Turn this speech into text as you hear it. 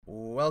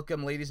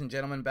welcome, ladies and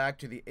gentlemen, back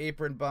to the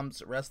Apron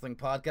Bumps Wrestling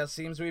Podcast.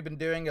 Seems we've been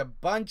doing a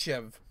bunch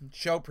of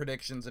show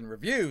predictions and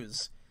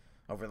reviews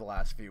over the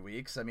last few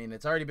weeks. I mean,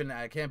 it's already been,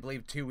 I can't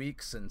believe, 2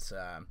 weeks since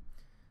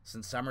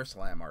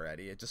SummerSlam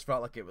already. It just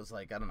felt like it was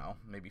like, I don't know,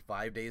 maybe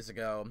 5 days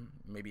ago,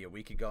 maybe a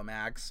week ago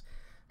max.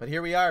 But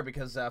here we are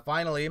because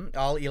finally,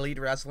 All Elite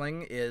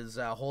Wrestling is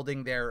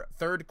holding their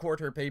third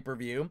quarter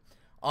pay-per-view,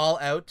 All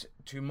Out,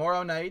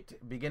 tomorrow night,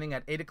 beginning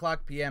at 8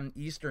 o'clock p.m.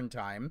 Eastern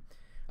Time.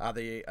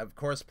 They, of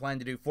course, plan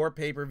to do 4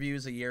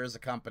 pay-per-views a year as a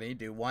company,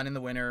 do 1 in the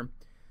winter,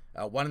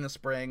 1 in the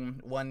spring,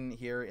 1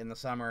 here in the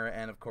summer,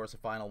 and, of course, a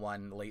final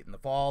one late in the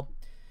fall.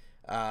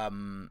 A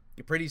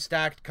pretty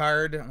stacked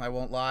card, I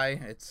won't lie.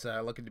 It's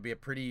looking to be a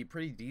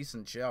pretty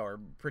decent show, or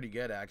pretty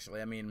good,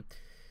 actually. I mean,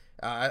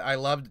 I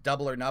loved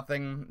Double or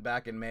Nothing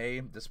back in May,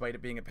 despite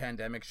it being a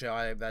pandemic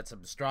show. That's a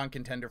strong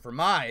contender for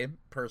my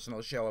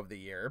personal show of the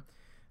year.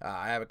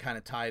 I have it kind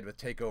of tied with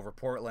TakeOver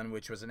Portland,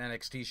 which was an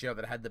NXT show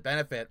that had the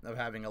benefit of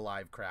having a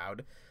live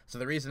crowd. So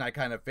the reason I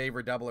kind of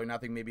favor Double or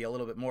Nothing maybe a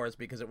little bit more is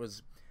because it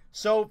was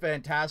so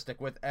fantastic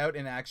without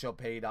an actual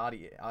paid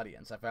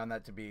audience. I found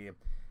that to be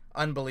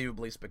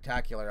unbelievably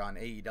spectacular on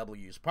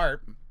AEW's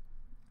part.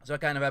 So I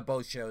kind of have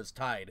both shows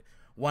tied.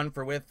 One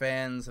for with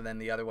fans, and then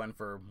the other one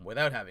for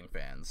without having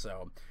fans.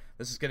 So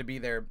this is going to be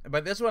there.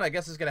 But this one, I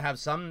guess, is going to have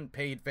some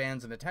paid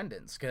fans in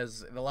attendance,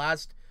 because the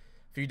last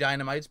few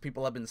Dynamites,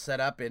 people have been set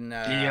up in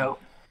the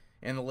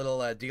little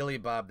dealy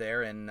bob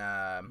there in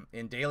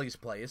Daly's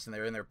place, and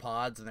they're in their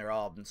pods, and they're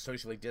all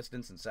socially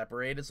distanced and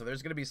separated. So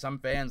there's going to be some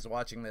fans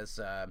watching this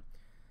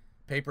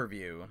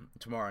pay-per-view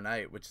tomorrow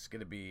night, which is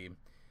going to be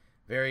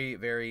very,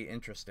 very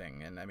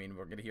interesting. And I mean,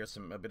 we're going to hear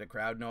a bit of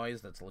crowd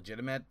noise that's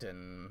legitimate,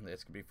 and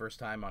it's going to be first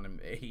time on an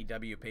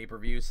AEW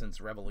pay-per-view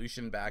since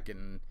Revolution back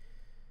in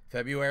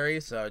February,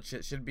 so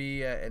it should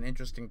be an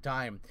interesting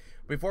time.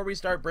 Before we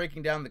start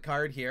breaking down the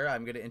card here,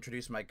 I'm going to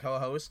introduce my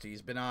co-host.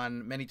 He's been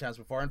on many times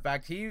before. In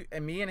fact,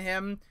 me and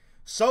him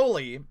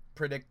solely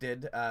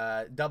predicted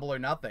Double or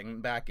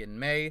Nothing back in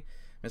May.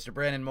 Mr.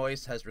 Brandon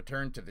Moyse has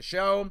returned to the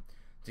show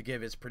to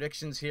give his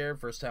predictions here.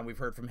 First time we've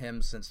heard from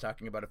him since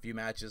talking about a few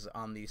matches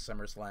on the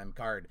SummerSlam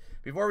card.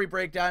 Before we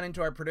break down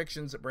into our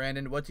predictions,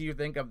 Brandon, what do you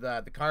think of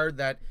the card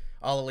that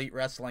All Elite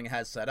Wrestling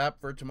has set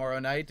up for tomorrow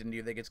night? And do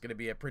you think it's going to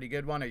be a pretty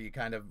good one? Are you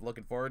kind of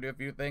looking forward to a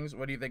few things?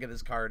 What do you think of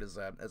this card as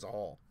a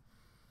whole?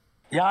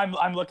 Yeah,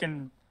 I'm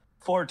looking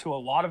forward to a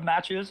lot of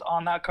matches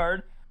on that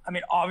card. I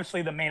mean,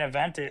 obviously the main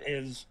event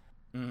is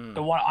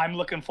the one I'm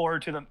looking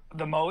forward to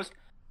the most.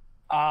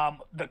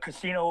 The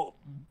Casino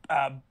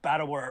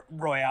Battle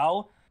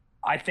Royale.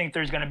 I think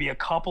there's going to be a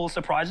couple of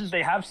surprises.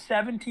 They have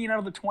 17 out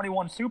of the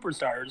 21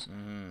 superstars,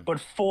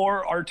 but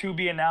 4 are to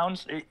be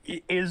announced.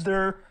 Is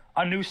there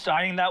a new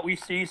signing that we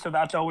see? So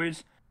that's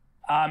always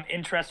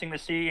interesting to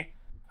see.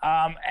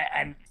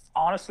 And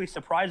honestly,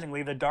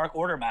 surprisingly, the Dark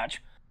Order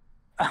match.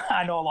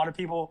 I know a lot of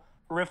people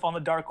riff on the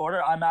Dark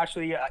Order. I'm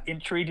actually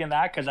intrigued in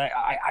that because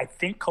I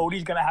think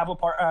Cody's going to have a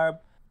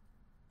part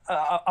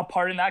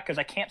in that, because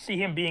I can't see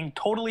him being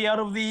totally out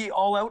of the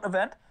All Out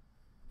event.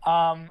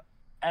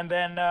 And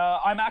then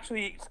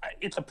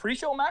it's a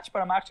pre-show match,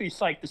 but I'm actually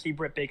psyched to see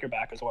Britt Baker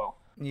back as well.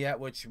 Yeah,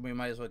 which we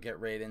might as well get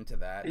right into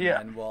that. Yeah.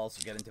 And we'll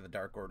also get into the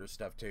Dark Order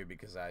stuff too,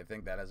 because I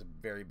think that has a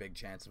very big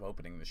chance of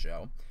opening the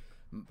show,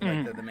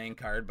 like the main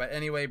card. But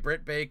anyway,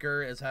 Britt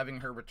Baker is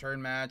having her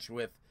return match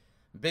with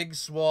Big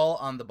Swole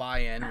on the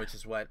buy-in, which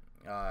is what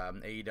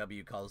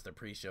AEW calls their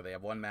pre-show. They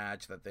have one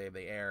match that they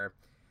air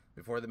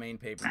before the main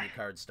pay-per-view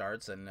card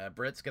starts, and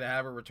Britt's going to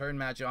have a return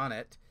match on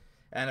it.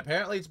 And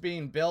apparently it's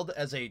being billed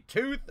as a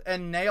tooth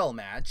and nail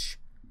match.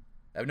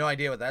 I have no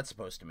idea what that's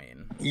supposed to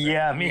mean.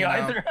 Yeah, me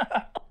either.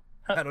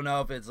 I don't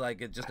know if it's like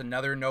just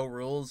another no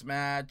rules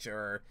match,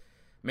 or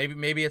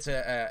maybe it's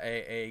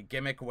a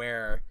gimmick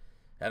where,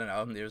 I don't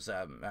know, there's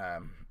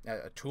a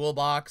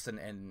toolbox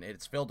and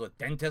it's filled with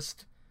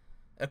dentist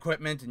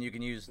equipment, and you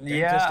can use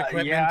dentist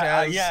equipment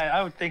as... Yeah,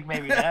 I would think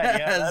maybe that.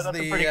 Yeah, that's a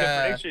pretty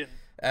good prediction.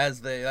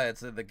 As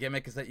the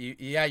gimmick is that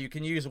you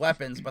can use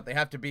weapons, but they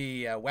have to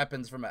be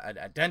weapons from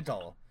a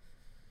dental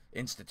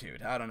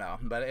institute. I don't know,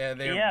 but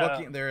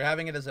they're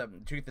having it as a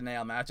tooth and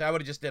nail match. I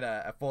would have just did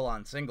a full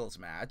on singles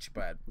match,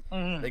 but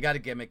they got a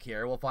gimmick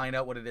here. We'll find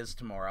out what it is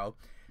tomorrow.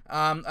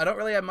 I don't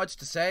really have much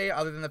to say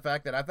other than the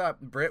fact that I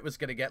thought Britt was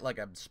gonna get like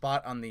a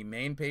spot on the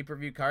main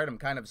pay-per-view card. I'm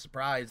kind of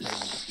surprised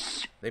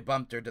they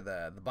bumped her to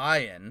the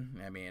buy-in.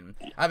 I mean,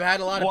 I've had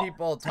a lot of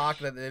people talk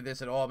that they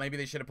said, oh, maybe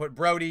they should have put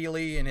Brody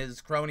Lee and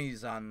his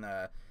cronies on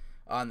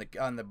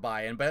the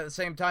buy-in. But at the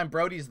same time,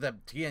 Brody's the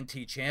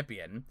TNT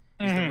champion.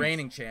 He's the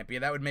reigning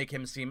champion. That would make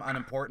him seem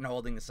unimportant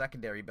holding the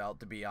secondary belt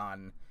to be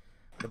on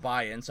the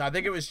buy-in. So I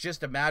think it was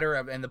just a matter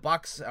of, and the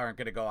Bucks aren't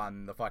going to go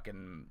on the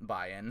fucking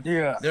buy-in.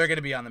 Yeah. They're going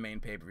to be on the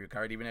main pay-per-view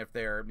card, even if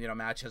their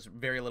match has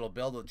very little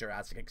build with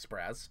Jurassic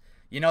Express.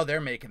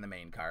 They're making the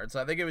main card. So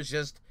I think it was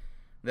just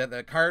that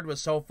the card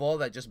was so full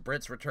that just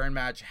Britt's return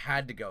match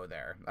had to go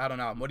there. I don't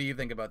know. What do you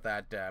think about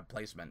that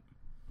placement?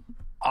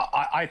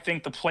 I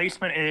think the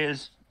placement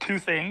is 2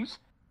 things.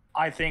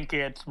 I think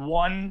it's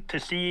 1, to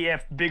see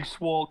if Big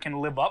Swole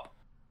can live up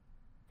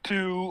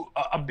to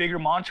a bigger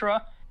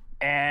mantra,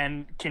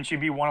 and can she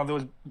be one of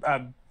those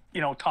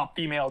top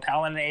female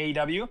talent in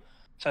AEW?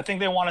 So I think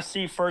they want to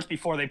see first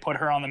before they put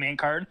her on the main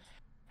card.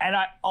 And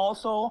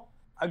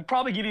I'd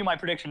probably give you my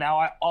prediction now.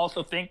 I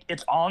also think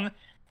it's on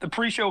the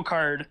pre-show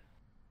card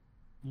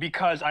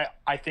because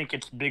I think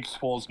it's Big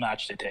Swole's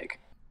match to take.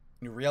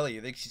 Really?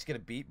 You think she's going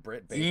to beat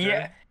Britt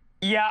Baker?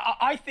 Yeah.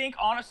 I think,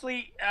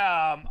 honestly,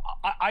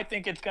 I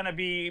think it's going to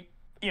be,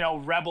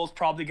 Rebel's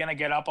probably going to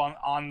get up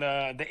on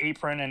the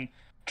apron and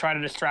try to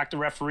distract the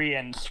referee,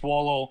 and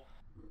Swole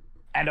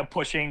end up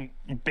pushing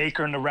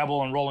Baker into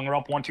Rebel and rolling her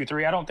up 1, 2,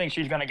 3. I don't think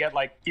she's going to get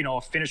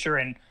a finisher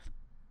and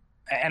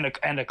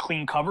a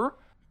clean cover.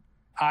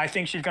 I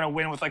think she's going to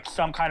win with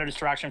some kind of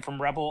distraction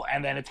from Rebel,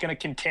 and then it's going to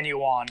continue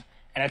on.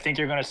 And I think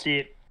you're going to see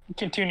it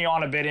continue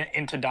on a bit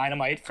into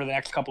Dynamite for the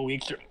next couple of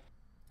weeks, or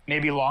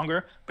maybe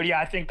longer. But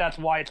yeah, I think that's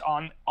why it's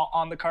on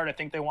the card. I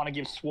think they want to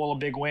give Swole a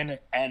big win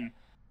and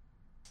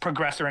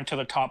progress her into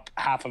the top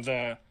half of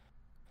the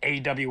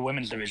AEW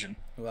women's division.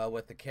 Well,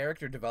 with the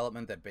character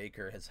development that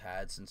Baker has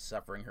had since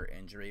suffering her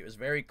injury, it was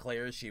very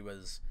clear she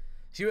was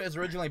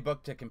originally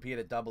booked to compete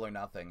at Double or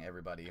Nothing,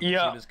 everybody.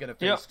 Yeah. She was going to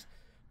face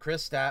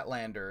Chris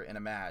Statlander in a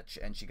match,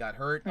 and she got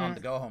hurt on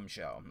the Go Home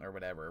show or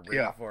whatever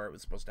before it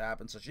was supposed to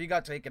happen. So she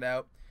got taken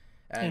out,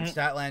 and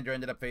Statlander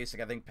ended up facing,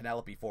 I think,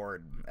 Penelope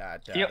Ford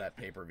at that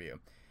pay-per-view.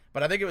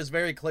 But I think it was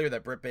very clear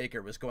that Britt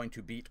Baker was going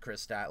to beat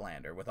Chris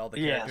Statlander with all the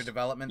character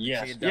development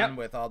that she had done,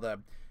 with all the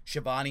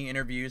Shivani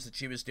interviews that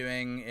she was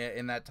doing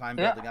in that time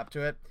building up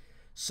to it.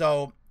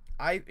 So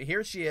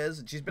here she is,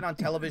 and she's been on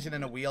television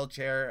in a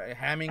wheelchair,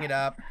 hamming it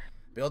up,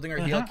 building her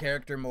heel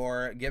character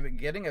more,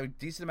 getting a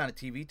decent amount of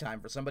TV time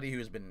for somebody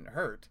who's been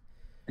hurt.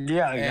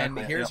 Yeah,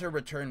 exactly. And here's her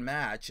return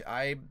match.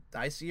 I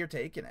see her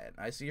taking it.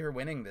 I see her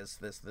winning this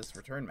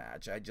return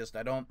match. I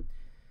don't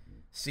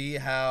see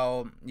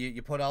how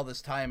you put all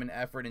this time and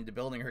effort into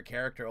building her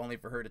character only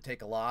for her to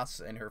take a loss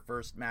in her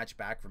first match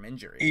back from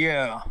injury.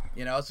 Yeah.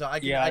 So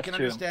I can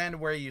understand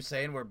where you're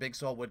saying where Big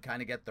Swole would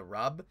kind of get the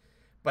rub,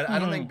 but I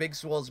don't think Big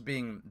Swole's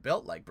being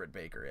built like Britt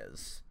Baker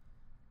is.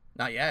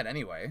 Not yet,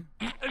 anyway.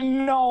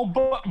 No,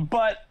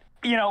 but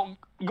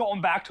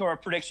going back to our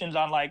predictions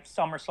on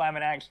SummerSlam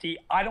and NXT,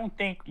 I don't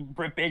think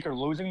Britt Baker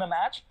losing the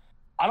match,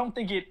 I don't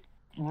think it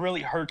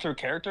really hurts her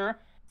character.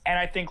 And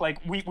I think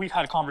we've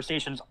had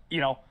conversations,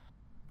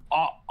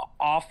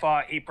 off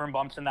apron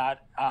bumps and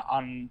that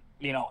on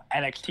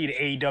NXT to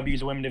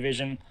AEW's women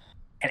division,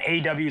 and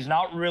AEW is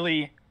not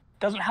really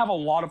doesn't have a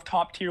lot of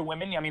top tier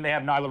women. I mean, they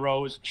have Nyla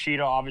Rose,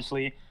 Sheeta,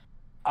 obviously,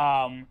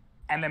 and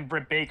then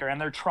Britt Baker,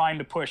 and they're trying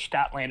to push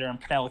Statlander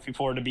and Penelope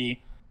Ford to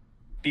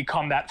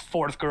become that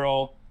fourth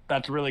girl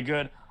that's really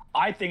good.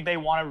 I think they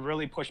want to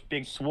really push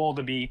Big Swole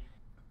to be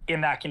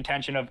in that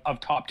contention of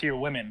top tier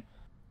women,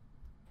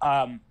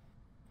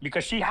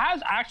 because she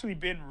has actually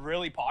been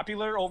really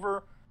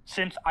popular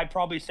since I'd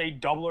probably say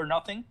Double or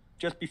Nothing,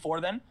 just before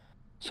then.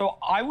 So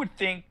I would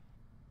think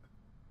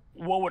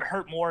what would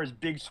hurt more is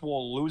Big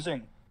Swole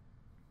losing,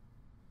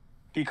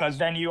 because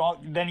then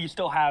you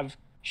still have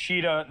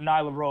Sheeta,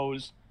 Nyla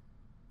Rose,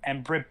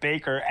 and Britt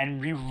Baker,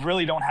 and you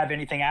really don't have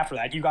anything after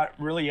that. You got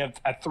really a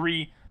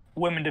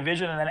 3-women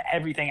division, and then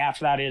everything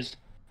after that is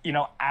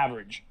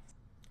average.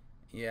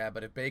 Yeah,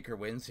 but if Baker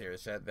wins here,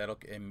 that'll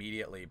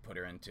immediately put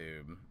her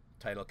into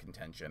title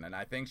contention, and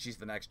I think she's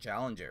the next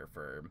challenger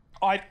for.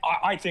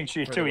 I think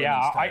she is too.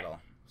 Yeah, title.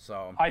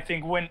 So I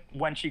think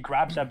when she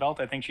grabs that belt,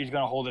 I think she's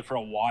going to hold it for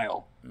a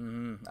while.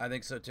 I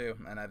think so too,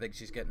 and I think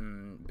she's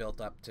getting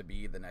built up to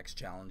be the next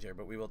challenger.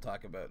 But we will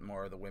talk about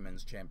more of the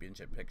women's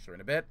championship picture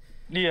in a bit.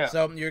 Yeah.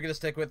 So you're going to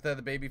stick with the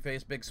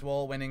babyface Big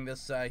Swole winning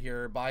this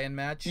here buy-in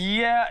match?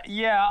 Yeah.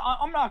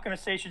 I'm not going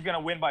to say she's going to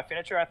win by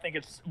finisher. I think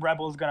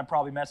Rebel's going to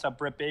probably mess up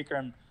Britt Baker,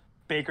 and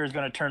Baker's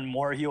going to turn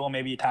more heel and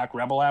maybe attack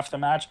Rebel after the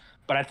match.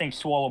 But I think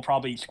Swole will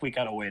probably squeak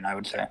out a win, I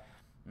would say.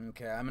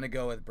 Okay, I'm going to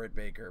go with Britt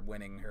Baker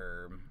winning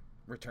her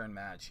return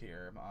match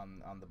here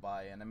on the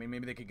buy-in. I mean,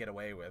 maybe they could get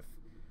away with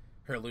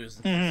her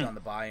losing on the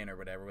buy-in or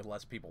whatever with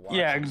less people watching.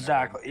 Yeah,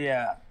 exactly.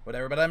 Yeah.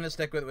 Whatever, but I'm going to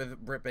stick with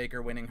Britt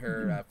Baker winning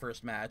her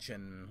first match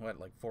in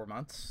 4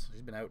 months?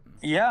 She's been out.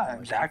 Yeah,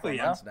 exactly.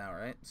 4 months now,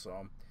 right?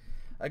 So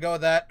I go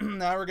with that.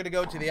 Now we're going to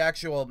go to the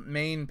actual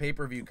main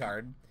pay-per-view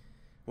card,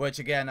 which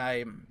again,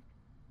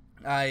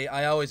 I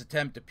always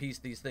attempt to piece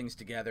these things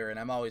together, and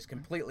I'm always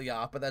completely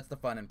off, but that's the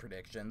fun in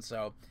prediction.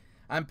 So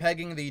I'm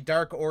pegging the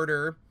Dark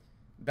Order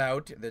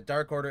bout, the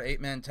Dark Order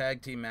 8-man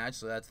tag team match.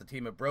 So that's the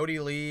team of Brody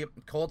Lee,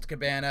 Colt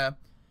Cabana,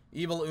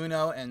 Evil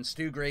Uno, and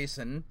Stu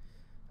Grayson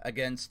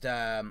against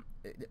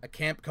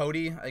Camp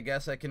Cody, I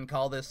guess I can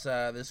call this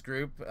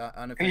group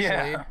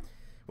unofficially,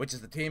 which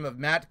is the team of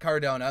Matt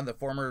Cardona, the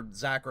former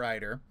Zack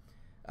Ryder,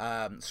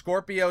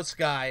 Scorpio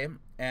Sky,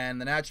 and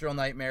the Natural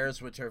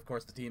Nightmares, which are, of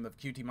course, the team of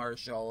QT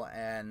Marshall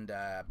and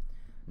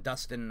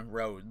Dustin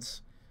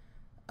Rhodes.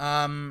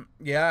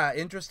 Yeah,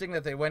 interesting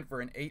that they went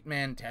for an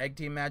 8-man tag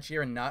team match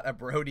here and not a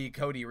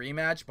Brody-Cody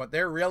rematch, but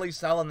they're really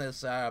selling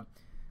this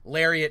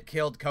Lariat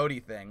killed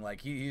Cody thing.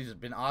 Like, he's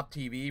been off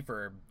TV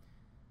for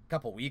a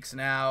couple weeks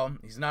now.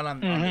 He's not on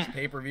this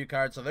pay-per-view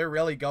card, so they're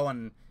really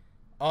going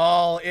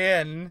all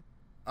in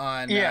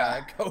on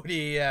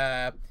Cody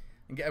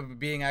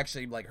being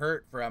actually like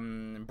hurt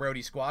from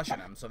Brody squashing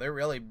him. So they're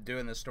really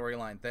doing this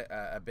storyline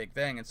a big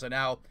thing. And so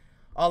now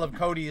all of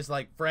Cody's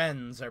like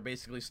friends are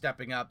basically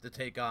stepping up to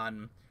take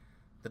on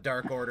the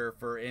Dark Order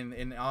for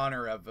in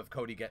honor of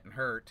Cody getting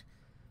hurt.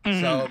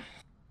 So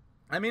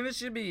I mean, this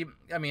should be.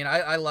 I mean,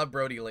 I love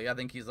Brody Lee. I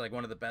think he's like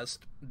one of the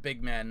best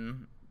big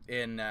men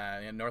in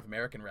North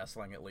American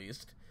wrestling, at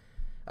least.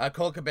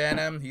 Colt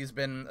Cabana, he's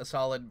been a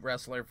solid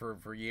wrestler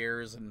for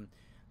years, and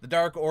the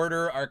Dark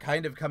Order are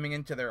kind of coming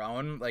into their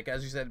own. Like,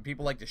 as you said,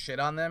 people like to shit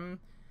on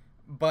them,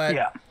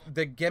 but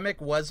the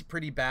gimmick was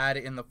pretty bad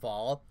in the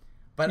fall.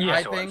 But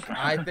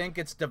I think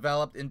it's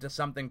developed into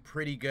something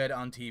pretty good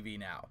on TV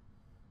now.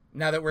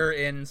 Now that we're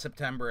in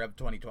September of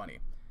 2020.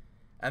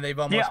 And they've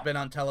almost been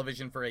on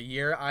television for a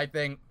year. I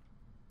think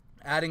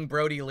adding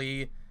Brody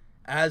Lee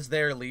as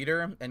their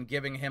leader and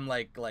giving him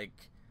like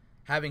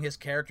having his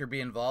character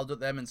be involved with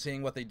them and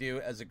seeing what they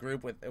do as a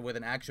group with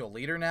an actual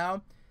leader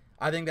now,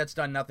 I think that's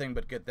done nothing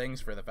but good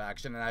things for the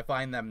faction, and I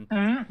find them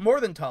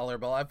more than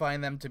tolerable. I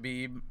find them to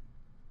be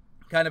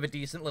kind of a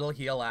decent little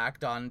heel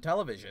act on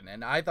television,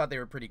 and I thought they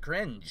were pretty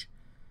cringe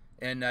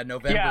in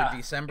November,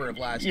 December of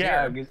last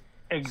year. Yeah,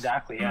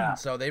 exactly. Yeah.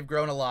 So they've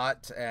grown a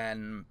lot,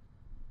 and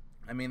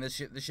I mean,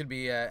 this should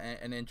be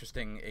an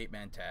interesting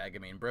 8-man tag. I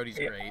mean, Brody's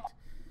great.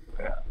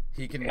 Yeah.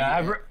 He can.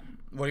 What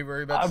were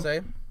you about to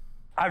say?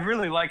 I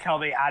really like how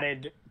they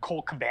added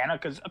Colt Cabana,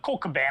 because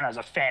Colt Cabana is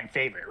a fan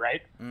favorite,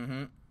 right?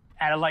 Mm-hmm.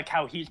 And I like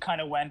how he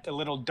kind of went a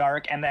little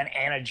dark, and then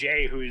Anna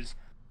Jay, who's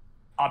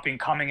up and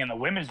coming in the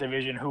women's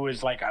division, who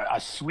was like a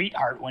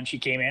sweetheart when she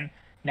came in.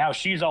 Now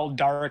she's all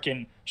dark,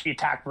 and she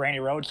attacked Brandy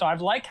Rhodes. So I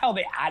like how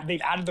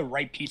they've added the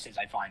right pieces,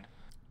 I find.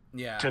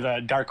 Yeah. To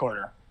the Dark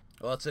Order.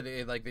 Well, it's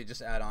like they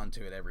just add on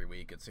to it every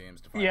week. It seems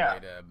to find a way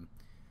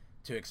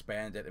to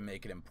expand it and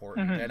make it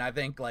important. And I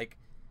think like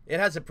it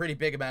has a pretty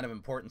big amount of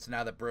importance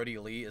now that Brody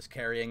Lee is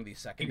carrying the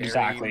secondary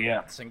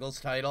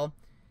singles title.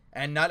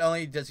 And not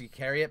only does he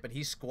carry it, but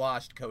he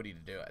squashed Cody to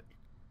do it.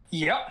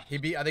 Yep.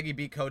 I think he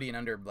beat Cody in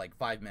under like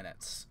 5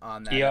 minutes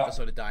on that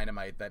episode of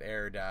Dynamite that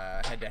aired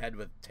head to head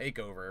with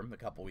Takeover a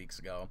couple weeks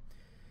ago.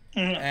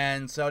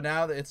 And so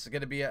now it's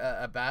going to be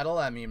a battle.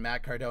 I mean,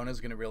 Matt Cardona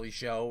is going to really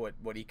show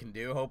what he can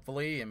do,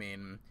 hopefully. I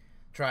mean,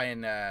 try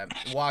and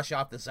wash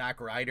off the Zack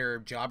Ryder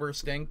jobber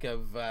stink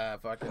of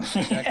fucking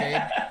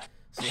decade.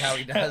 See how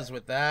he does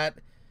with that.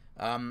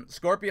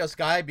 Scorpio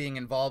Sky being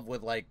involved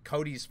with, like,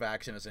 Cody's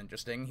faction is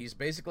interesting. He's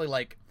basically,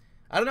 like,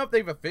 I don't know if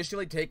they've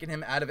officially taken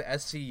him out of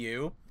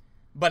SCU,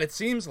 but it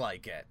seems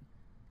like it.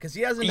 Because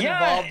he hasn't been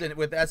involved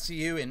with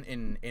SCU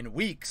in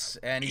weeks,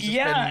 and he's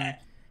just been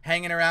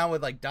hanging around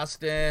with like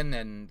Dustin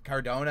and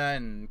Cardona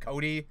and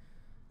Cody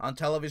on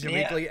television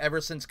weekly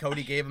ever since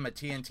Cody gave him a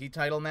TNT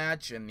title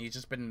match, and he's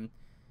just been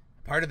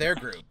part of their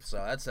group. So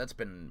that's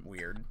been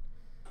weird.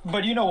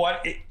 But you know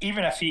what?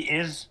 Even if he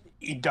is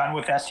done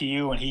with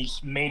SCU and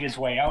he's made his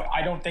way out,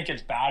 I don't think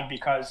it's bad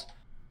because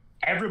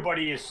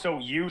everybody is so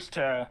used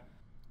to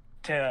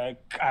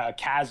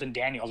Kaz and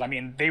Daniels. I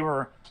mean, they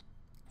were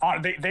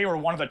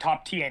one of the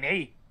top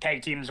TNA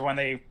tag teams when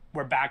they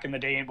were back in the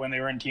day when they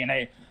were in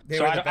TNA. They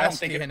were the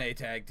best TNA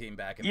tag team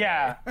back in the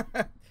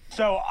day.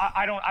 So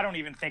I don't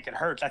even think it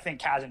hurts. I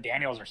think Kaz and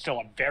Daniels are still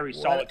a very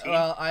solid team.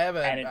 Well, I have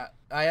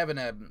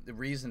a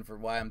reason for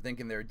why I'm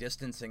thinking they're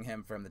distancing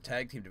him from the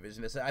tag team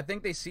division. I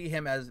think they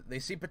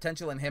see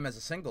potential in him as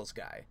a singles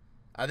guy.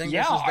 I think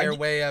this is their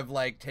way of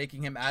like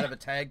taking him out of a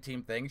tag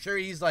team thing. Sure,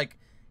 he's like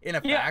in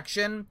a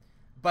faction,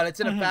 but it's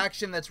in a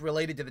faction that's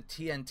related to the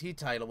TNT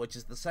title, which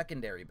is the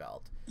secondary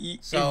belt.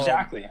 So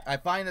exactly. I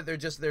find that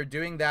they're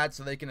doing that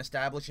so they can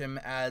establish him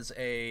as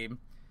a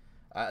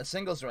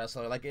singles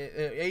wrestler. Like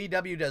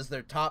AEW does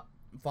their top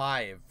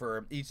 5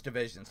 for each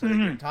division. So they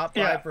do top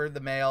 5 for the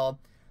male,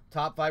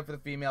 top 5 for the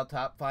female,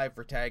 top 5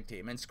 for tag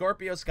team. And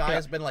Scorpio Sky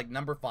has been like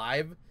number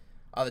 5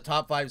 of the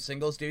top 5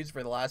 singles dudes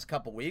for the last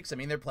couple weeks. I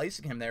mean, they're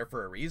placing him there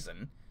for a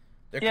reason.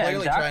 They're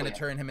clearly trying to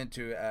turn him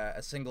into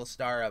a single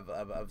star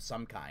of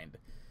some kind.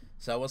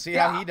 So we'll see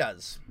how he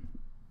does.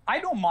 I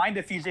don't mind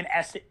if he's in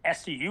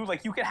SCU.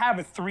 Like, you could have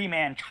a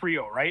 3-man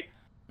trio, right?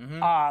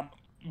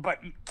 But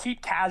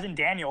keep Kaz and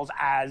Daniels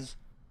as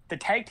the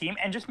tag team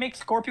and just make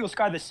Scorpio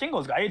Sky the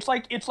singles guy. It's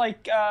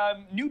like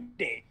New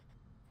Day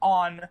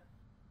on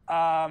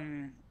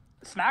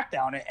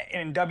SmackDown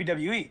in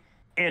WWE.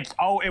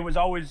 It was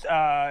always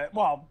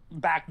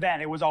back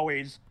then it was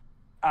always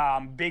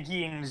Big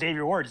E and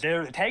Xavier Woods.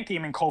 They're the tag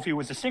team and Kofi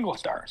was the single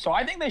star. So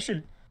I think they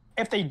should,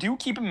 if they do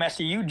keep him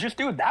SCU, just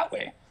do it that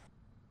way.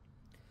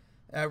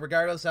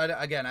 Regardless,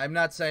 I'm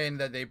not saying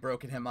that they've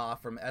broken him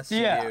off from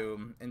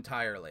SCU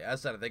entirely.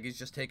 As I said, I think he's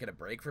just taking a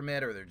break from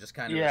it, or they're just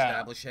kind of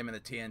establish him in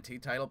the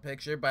TNT title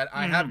picture. But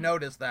I have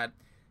noticed that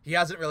he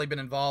hasn't really been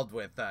involved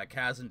with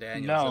Kaz and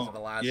Daniels over the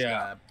last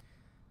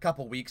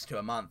couple weeks to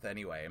a month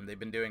anyway. And they've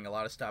been doing a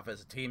lot of stuff as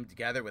a team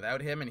together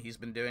without him, and he's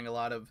been doing a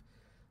lot of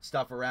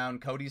stuff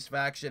around Cody's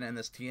faction and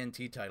this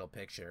TNT title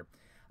picture.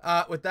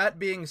 With that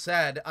being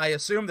said, I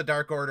assume the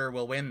Dark Order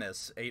will win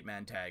this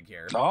 8-man tag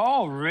here.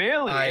 Oh,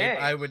 really?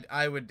 I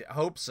would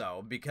hope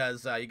so,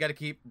 because you got to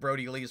keep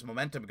Brody Lee's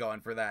momentum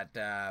going for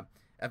that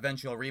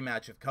eventual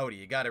rematch with Cody.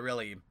 You got to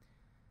really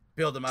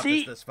build him up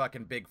as this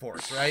fucking big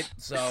force, right?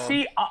 So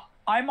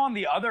I'm on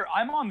the other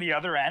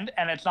end,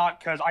 and it's not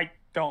because I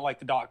don't like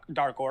the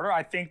Dark Order.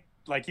 I think,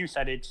 like you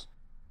said,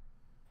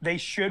 they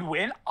should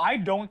win. I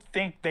don't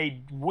think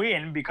they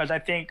win because I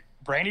think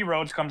Brandy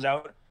Rhodes comes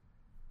out,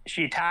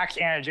 she attacks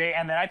Anna Jay,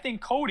 and then I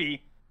think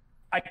Cody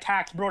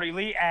attacks Brody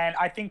Lee, and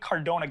I think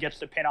Cardona gets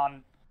the pin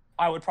on,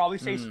 I would probably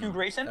say, Stu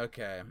Grayson.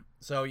 Okay.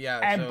 So,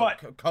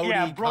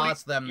 Cody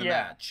costs them the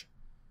match.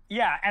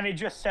 Yeah, and it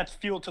just sets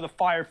fuel to the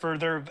fire for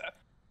their,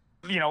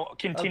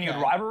 continued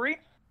rivalry.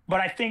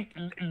 But I think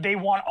they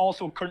want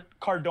also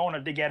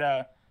Cardona to get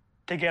a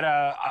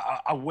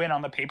win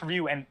on the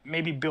pay-per-view and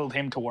maybe build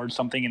him towards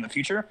something in the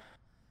future.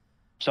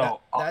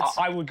 So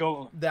I would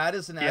go. That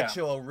is an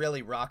actual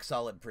really rock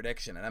solid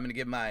prediction, and I'm going to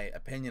give my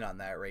opinion on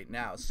that right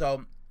now.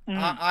 So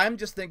I'm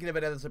just thinking of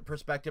it as a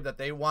perspective that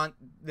they want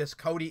this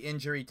Cody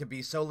injury to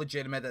be so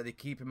legitimate that they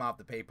keep him off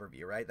the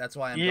pay-per-view, right? That's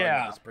why I'm going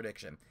with this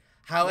prediction.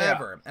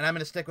 However, and I'm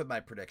going to stick with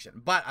my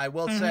prediction, but I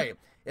will say,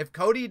 if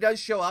Cody does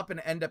show up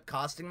and end up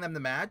costing them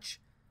the match,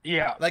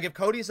 like if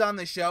Cody's on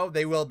the show,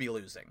 they will be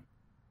losing.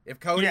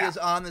 If Cody is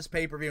on this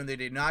pay-per-view and they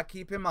did not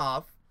keep him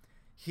off,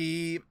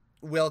 he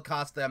will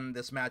cost them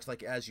this match,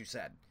 like as you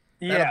said.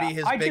 That'll be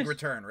his big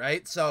return,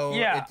 right? So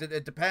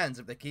it depends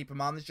if they keep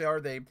him on the show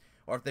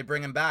or if they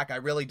bring him back. I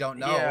really don't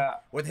know. Yeah.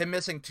 With him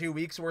missing 2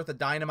 weeks worth of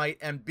Dynamite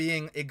and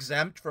being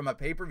exempt from a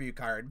pay-per-view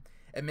card,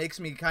 it makes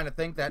me kind of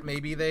think that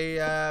maybe they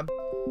are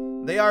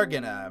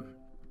gonna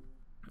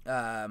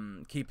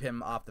keep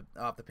him off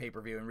the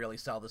pay-per-view and really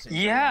sell this.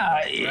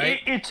 Right?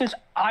 It's just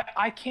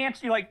I can't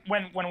see, like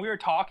when we were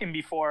talking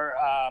before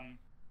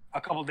a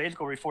couple of days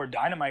ago before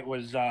Dynamite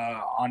was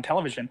on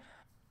television.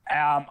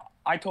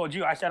 I told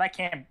you, I said I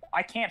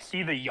can't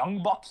see the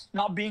Young Bucks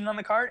not being on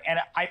the card, and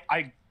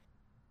I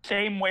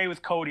same way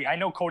with Cody. I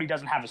know Cody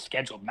doesn't have a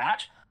scheduled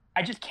match.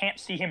 I just can't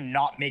see him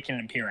not making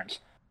an appearance.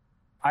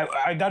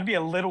 That'd be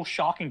a little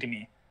shocking to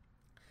me.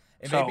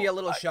 It may be a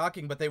little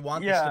shocking, but they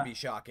want this to be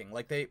shocking.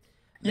 Like they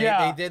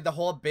did the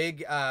whole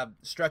big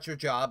stretcher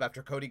job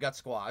after Cody got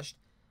squashed.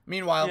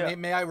 Meanwhile,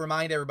 may I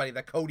remind everybody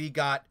that Cody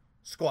got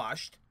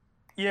squashed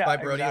by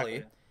Brody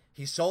Lee.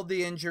 He sold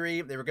the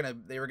injury. They were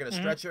gonna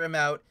stretcher him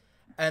out,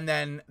 and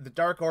then the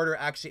Dark Order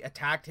actually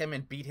attacked him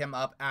and beat him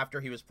up after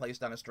he was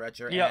placed on a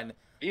stretcher and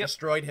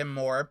destroyed him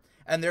more.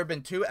 And there have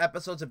been 2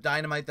 episodes of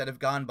Dynamite that have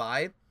gone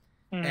by,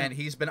 and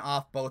he's been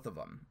off both of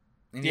them.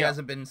 And he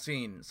hasn't been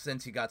seen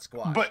since he got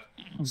squashed.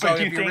 So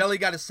if you really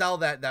got to sell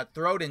that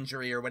throat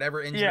injury or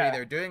whatever injury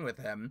they're doing with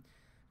him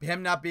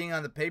not being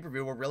on the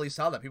pay-per-view will really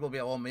sell that. People will be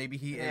like, well, maybe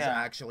he is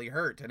actually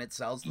hurt, and it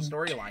sells the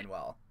storyline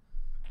well.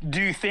 Do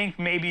you think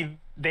maybe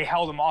they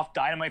held him off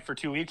Dynamite for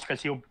 2 weeks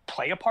because he'll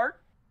play a part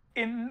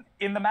in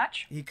the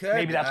match? He could.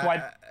 Maybe that's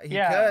why he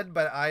could,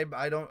 but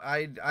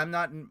I'm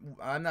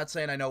not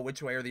saying I know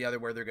which way or the other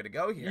where they're going to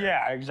go here.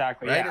 Yeah,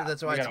 exactly. Right? Yeah.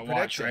 That's why it's a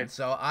prediction. Right?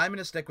 So I'm going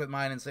to stick with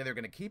mine and say they're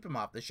going to keep him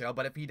off the show,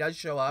 but if he does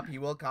show up, he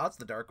will cost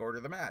the Dark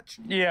Order the match.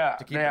 Yeah.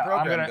 To keep the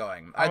program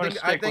going.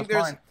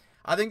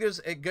 I think there's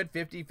a good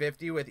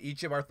 50-50 with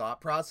each of our thought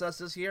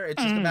processes here.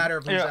 It's just a matter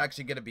of who's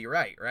actually going to be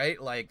right?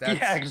 Like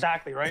that's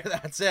exactly, right?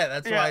 That's it.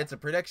 That's why it's a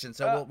prediction.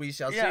 So we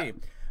shall see.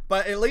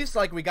 But at least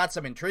we got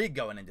some intrigue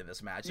going into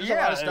this match. There's a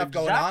lot of stuff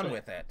going on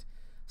with it.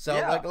 So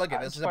look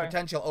at this is a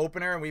potential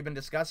opener, and we've been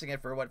discussing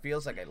it for what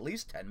feels like at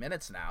least 10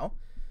 minutes now.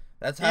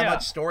 That's how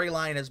much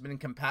storyline has been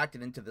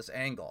compacted into this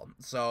angle.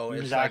 So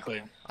it's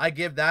I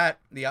give that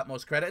the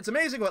utmost credit. It's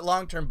amazing what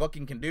long-term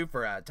booking can do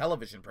for a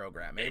television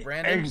program, eh,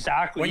 Brandon?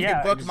 Exactly. When you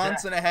book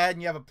months in ahead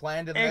and you have a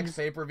plan to the next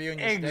pay-per-view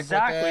and you stick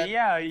with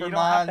it. You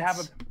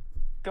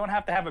don't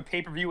have to have a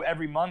pay-per-view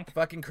every month.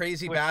 Fucking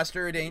crazy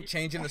bastard ain't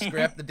changing the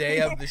script the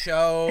day of the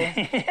show,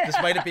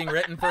 despite it being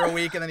written for a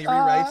week, and then he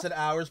rewrites it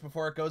hours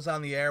before it goes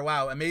on the air.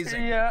 Wow,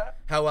 amazing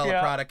how well a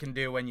product can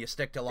do when you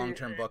stick to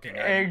long-term booking.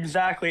 Right?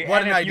 Exactly.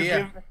 What an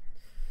idea.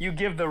 You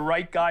give the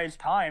right guys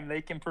time,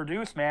 they can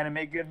produce, man, and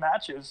make good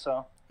matches.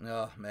 So.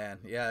 Oh, man.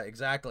 Yeah,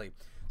 exactly.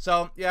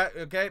 So,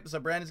 okay. So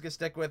Brandon's going to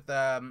stick with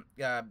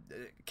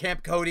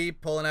Camp Cody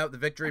pulling out the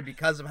victory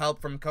because of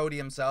help from Cody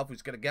himself,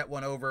 who's going to get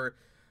one over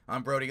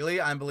on Brody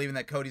Lee. I'm believing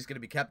that Cody's going to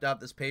be kept off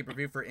this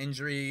pay-per-view for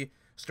injury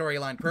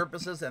storyline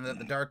purposes, and that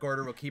the Dark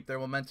Order will keep their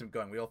momentum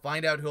going. We will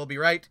find out who will be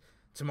right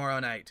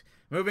tomorrow night.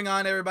 Moving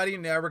on, everybody.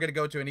 Now we're going to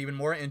go to an even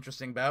more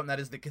interesting bout, and that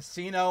is the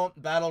Casino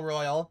Battle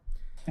Royal.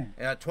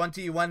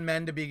 21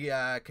 men to be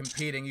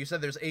competing. You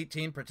said there's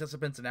 18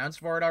 participants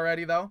announced for it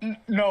already, though?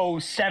 No,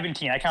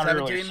 17. I counted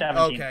 17? Earlier.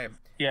 17. Okay.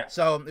 Yeah.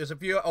 So there's a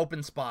few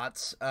open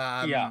spots.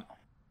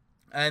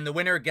 And the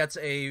winner gets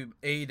a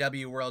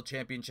AEW World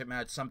Championship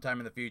match sometime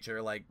in the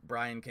future, like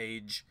Brian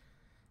Cage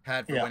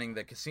had for winning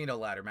the Casino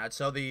Ladder match.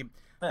 So the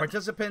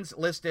participants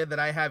listed that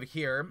I have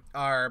here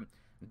are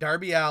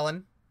Darby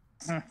Allin,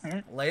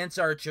 Lance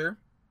Archer,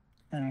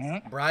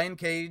 Brian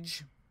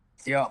Cage,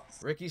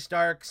 Ricky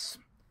Starks,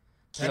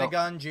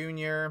 Pentagon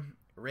Jr.,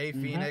 Ray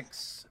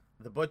Phoenix,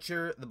 The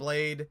Butcher, The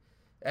Blade,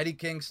 Eddie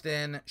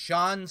Kingston,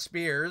 Sean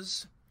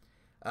Spears,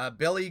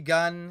 Billy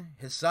Gunn,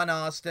 his son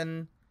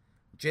Austin,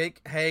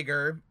 Jake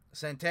Hager,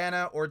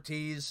 Santana,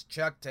 Ortiz,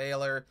 Chuck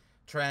Taylor,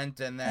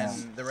 Trent, and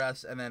then the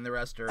rest. And then the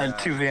rest are and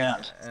two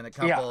VNs. and a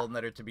couple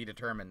that are to be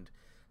determined.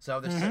 So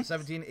there's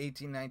 17,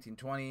 18, 19,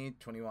 20,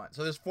 21.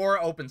 So there's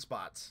 4 open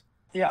spots.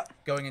 Yeah.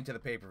 Going into the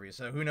pay-per-view.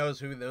 So who knows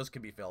who those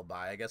could be filled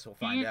by. I guess we'll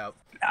find out.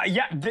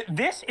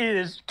 This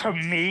is, to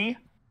me,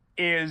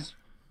 is,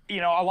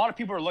 a lot of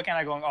people are looking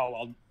at it going, oh,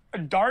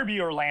 well, Darby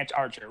or Lance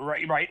Archer,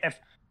 right?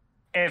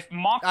 If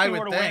Moxley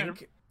were to win...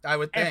 I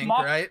would think,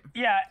 right?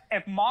 Yeah,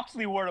 if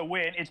Moxley were to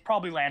win, it's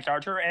probably Lance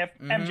Archer. If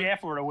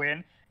MJF were to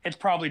win, it's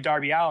probably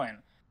Darby Allin.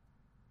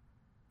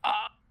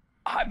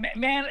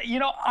 Man,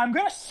 I'm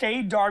going to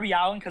say Darby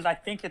Allin because I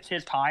think it's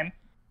his time.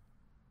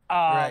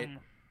 Right.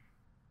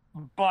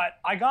 But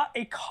I got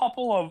a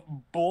couple of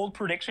bold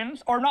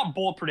predictions, or not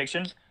bold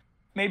predictions,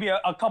 maybe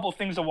a couple of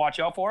things to watch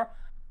out for.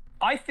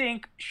 I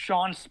think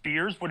Sean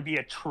Spears would be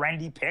a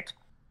trendy pick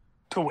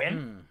to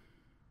win.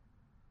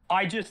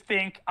 I just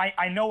think,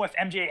 I know if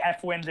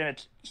MJF wins and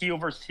it's heel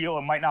versus heel,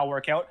 it might not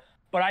work out,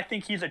 but I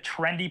think he's a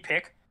trendy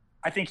pick.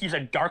 I think he's a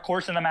dark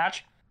horse in the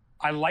match.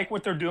 I like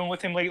what they're doing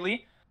with him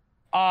lately.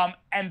 And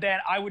then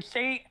I would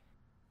say,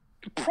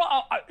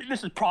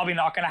 this is probably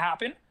not going to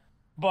happen,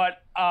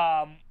 but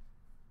I've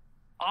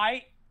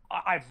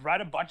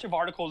read a bunch of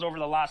articles over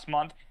the last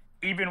month,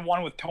 even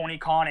one with Tony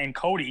Khan and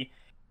Cody.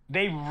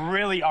 They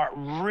really are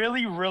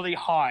really, really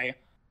high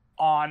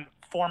on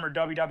former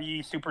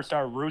WWE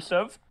superstar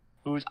Rusev,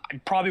 who's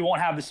probably won't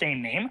have the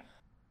same name.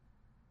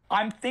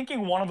 I'm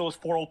thinking one of those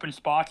 4 open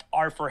spots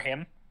are for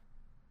him.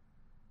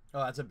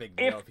 Oh, that's a big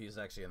deal if he's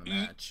actually in the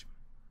match.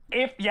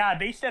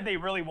 They said they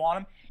really want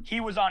him.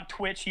 He was on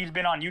Twitch. He's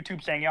been on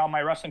YouTube saying, "Yeah,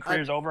 my wrestling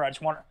career's over. I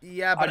just want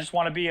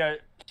to be a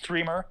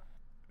streamer."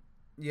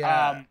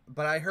 Yeah,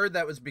 but I heard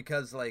that was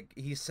because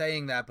he's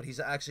saying that, but he's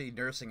actually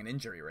nursing an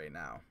injury right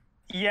now.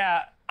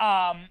 Yeah.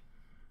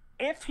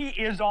 If he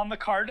is on the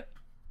card,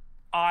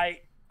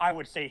 I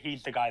would say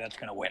he's the guy that's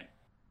going to win.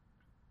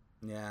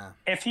 Yeah.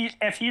 If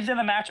he's in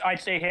the match,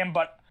 I'd say him.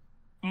 But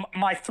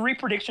my 3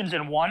 predictions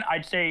in one,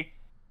 I'd say,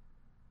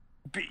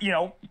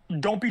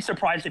 don't be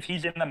surprised if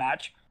he's in the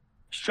match.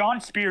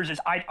 Sean Spears is,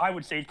 I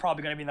would say, he's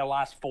probably going to be in the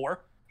last 4.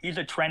 He's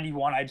a trendy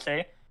one, I'd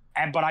say.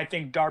 But I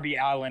think Darby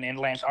Allin and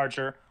Lance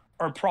Archer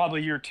are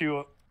probably your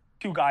two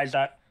guys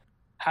that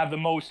have the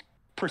most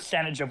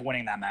percentage of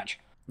winning that match.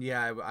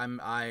 Yeah,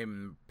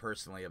 I'm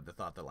personally of the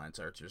thought that Lance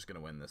Archer is going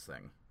to win this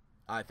thing.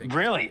 I think.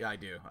 Really? I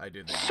do.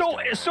 Think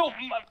so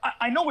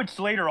I know it's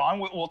later on.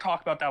 We'll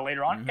talk about that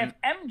later on. If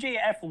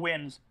MJF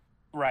wins,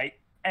 right,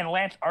 and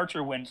Lance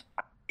Archer wins,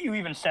 how do you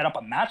even set up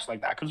a match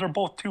like that? Because they're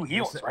both 2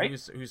 heels, right?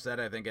 Who said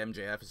I think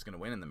MJF is going to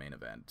win in the main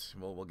event?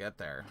 We'll get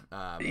there.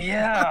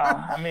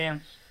 I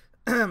mean,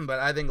 but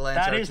I think Lance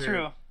Archer. That is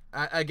true.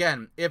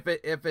 Again, if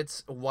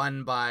it's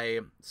won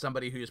by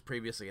somebody who's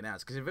previously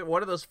announced, because if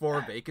one of those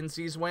 4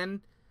 vacancies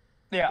win.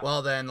 Yeah.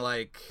 Well, then,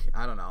 I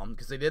don't know,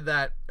 because they did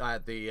that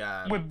at the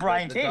with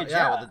Brian Cage, with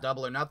the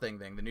Double or Nothing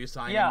thing. The new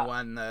signing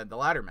won the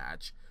ladder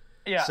match.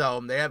 Yeah. So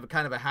they have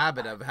kind of a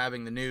habit of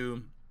having the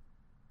new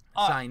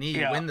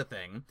signee win the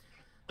thing.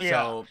 Yeah.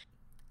 So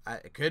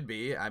it could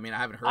be. I mean, I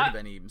haven't heard of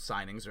any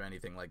signings or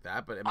anything like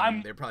that, but I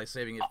mean, they're probably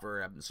saving it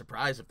for a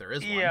surprise if there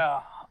is one. Yeah.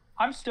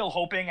 I'm still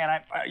hoping,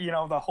 and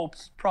the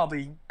hope's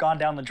probably gone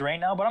down the drain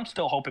now, but I'm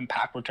still hoping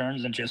Pac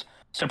returns and just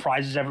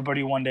surprises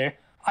everybody one day.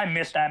 I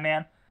miss that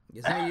man.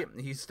 Isn't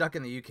he's stuck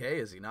in the UK,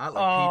 is he not? Pete Dunne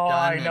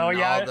I know,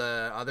 and all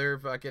the other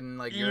fucking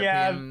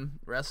European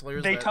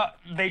wrestlers. They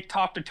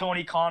talked to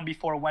Tony Khan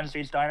before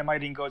Wednesday's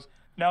Dynamite, and he goes,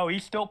 "No,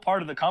 he's still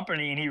part of the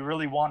company, and he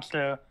really wants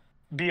to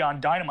be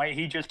on Dynamite.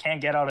 He just can't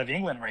get out of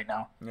England right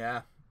now."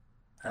 Yeah.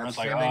 And I was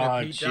like,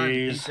 Pete Dunne.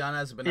 Pete Dunne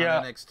hasn't been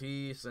on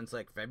NXT since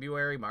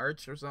February,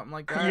 March, or something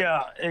like that.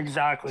 Yeah,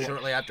 exactly.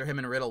 Shortly after him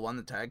and Riddle won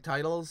the tag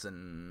titles,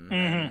 and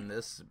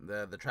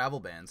the travel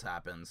bans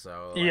happened.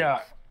 So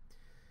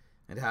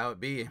and how it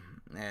be,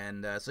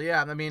 and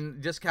I mean,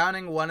 just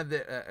counting one of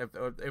the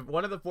if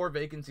one of the 4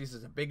 vacancies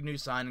is a big new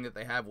signing that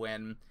they have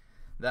win,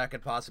 that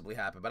could possibly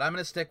happen. But I'm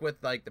gonna stick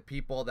with the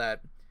people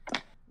that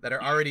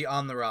are already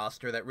on the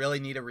roster that really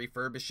need a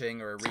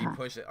refurbishing or a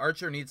repush.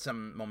 Archer needs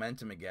some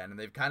momentum again, and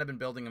they've kind of been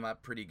building him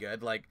up pretty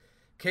good.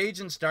 Cage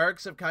and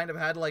Starks have kind of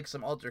had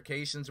some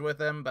altercations with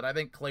him, but I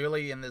think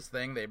clearly in this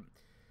thing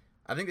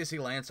I think they see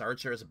Lance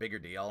Archer as a bigger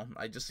deal.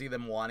 I just see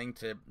them wanting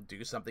to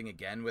do something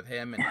again with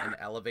him and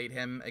elevate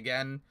him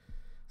again.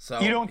 So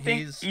you don't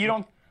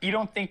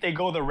think they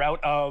go the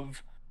route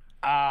of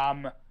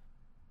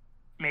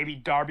maybe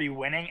Darby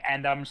winning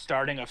and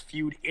starting a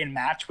feud in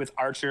match with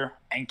Archer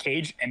and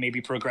Cage and maybe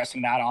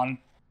progressing that on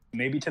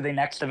maybe to the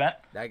next event?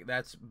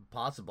 That's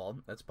possible.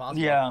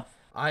 Yeah.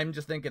 I'm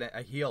just thinking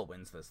a heel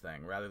wins this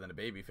thing rather than a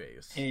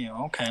babyface. Yeah,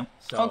 okay.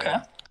 So, okay.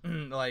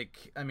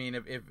 I mean,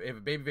 if a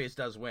babyface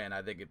does win,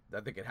 I think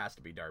it has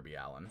to be Darby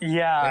Allin.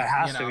 Yeah, it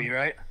has to be,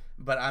 right?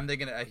 But I'm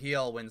thinking a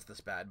heel wins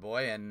this bad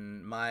boy,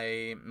 and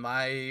my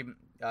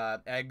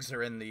eggs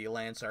are in the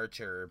Lance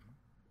Archer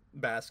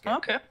basket.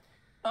 Okay.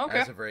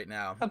 As of right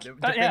now. That's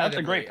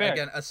a great pick.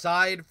 Again,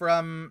 aside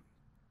from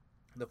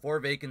the 4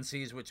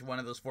 vacancies, which one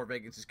of those 4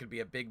 vacancies could be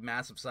a big,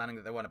 massive signing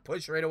that they want to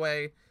push right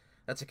away,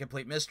 that's a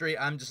complete mystery.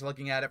 I'm just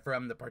looking at it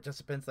from the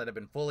participants that have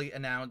been fully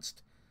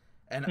announced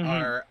and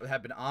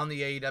have been on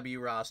the AEW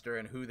roster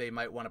and who they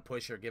might want to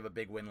push or give a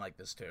big win like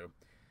this to.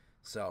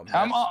 So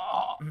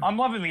I'm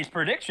loving these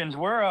predictions.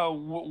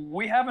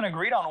 We haven't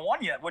agreed on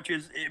one yet, which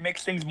it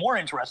makes things more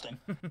interesting.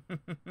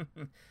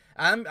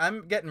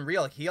 I'm getting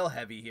real heel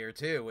heavy here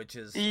too, which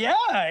is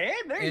hey,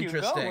 there you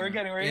go. We're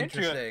getting right into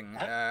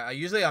it.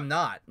 Usually I'm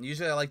not.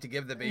 Usually I like to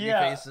give the baby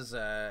faces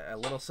a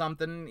little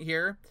something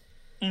here.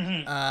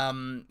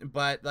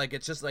 But like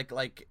it's just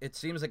like it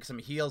seems like some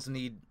heels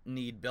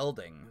need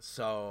building.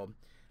 So.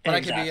 But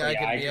exactly, I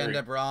could end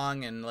up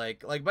wrong and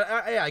but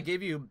I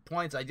gave you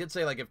points. I did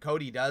say like if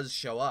Cody does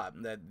show up,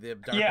 that the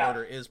Dark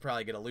Order is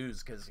probably gonna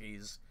lose because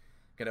he's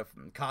gonna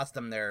cost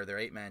them their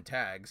 8-man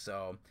tag.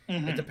 So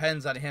it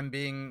depends on him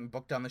being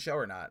booked on the show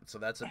or not. So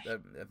that's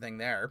a thing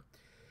there.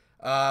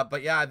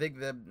 But yeah, I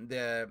think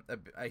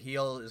a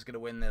heel is gonna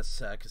win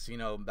this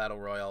Casino Battle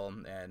Royal,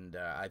 and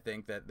I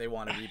think that they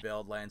want to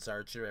rebuild Lance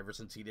Archer ever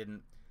since he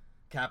didn't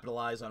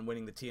capitalize on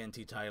winning the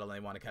TNT title, and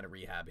they want to kind of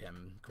rehab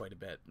him quite a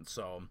bit.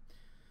 So.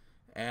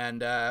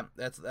 And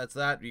that's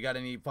that. You got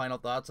any final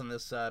thoughts on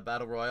this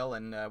Battle Royal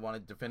and want to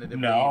definitively?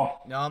 No,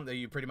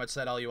 you pretty much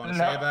said all you want to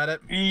say about it.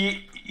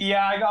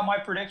 Yeah, I got my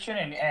prediction,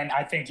 and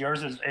I think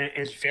yours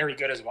is very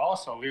good as well.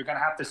 So we're gonna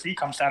have to see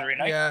come Saturday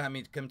night. Yeah, I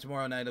mean, come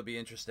tomorrow night it'll be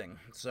interesting.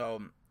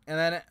 So, and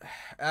then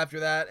after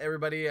that,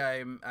 everybody,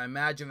 I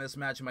imagine this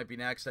match might be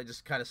next. I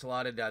just kind of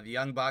slotted the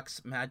Young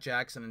Bucks, Matt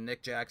Jackson and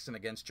Nick Jackson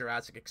against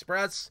Jurassic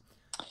Express,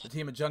 the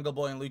team of Jungle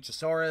Boy and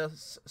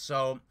Luchasaurus.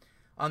 So.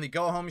 On the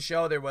go-home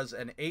show, there was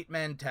an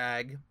 8-man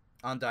tag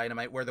on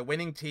Dynamite where the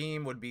winning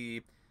team would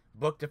be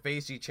booked to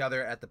face each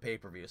other at the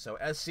pay-per-view. So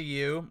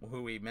SCU,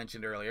 who we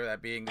mentioned earlier,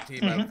 that being the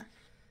team of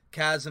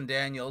Kaz and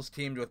Daniels,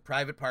 teamed with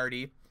Private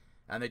Party,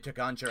 and they took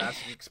on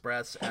Jurassic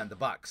Express and the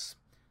Bucks.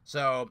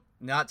 So,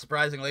 not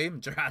surprisingly,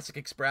 Jurassic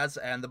Express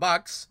and the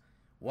Bucks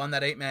won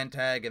that 8-man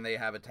tag, and they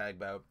have a tag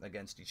bout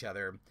against each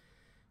other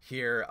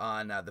here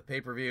on the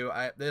pay-per-view.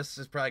 This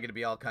is probably going to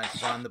be all kinds of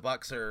fun. The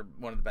Bucks are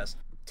one of the best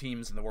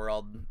teams in the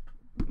world.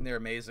 They're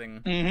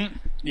amazing in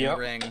the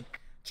ring.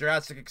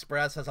 Jurassic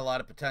Express has a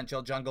lot of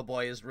potential. Jungle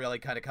Boy is really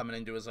kind of coming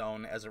into his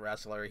own as a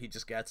wrestler. He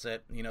just gets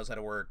it. He knows how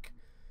to work.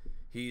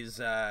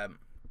 He's a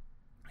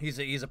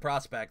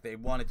prospect. They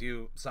want to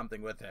do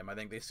something with him. I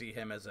think they see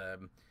him as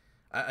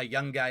a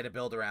young guy to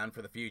build around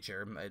for the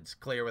future. It's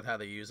clear with how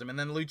they use him. And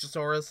then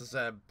Luchasaurus is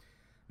a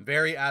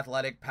very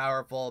athletic,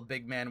 powerful,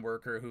 big man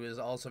worker who is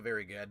also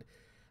very good.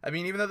 I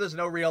mean, even though there's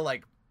no real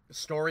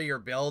story or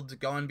build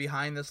going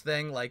behind this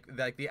thing, like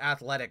the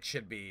athletics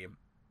should be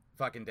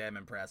fucking damn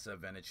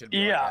impressive, and it should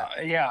be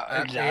exactly.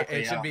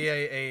 It should be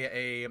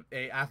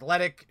a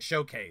athletic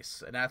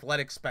showcase, an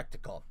athletic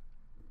spectacle.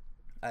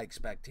 I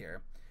expect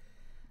here.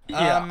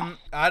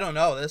 I don't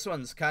know. This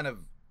one's kind of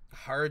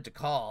hard to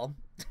call.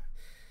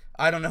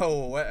 I don't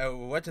know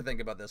what to think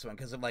about this one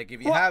because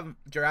if you have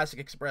Jurassic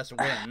Express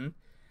win.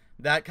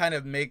 That kind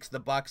of makes the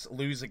Bucks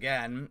lose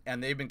again,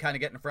 and they've been kind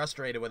of getting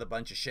frustrated with a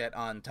bunch of shit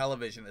on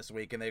television this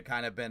week, and they've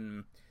kind of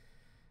been,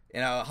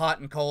 hot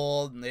and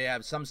cold, and they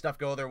have some stuff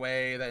go their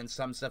way, then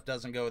some stuff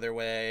doesn't go their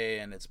way,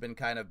 and it's been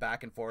kind of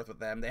back and forth with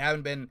them. They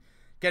haven't been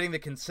getting the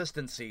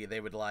consistency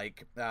they would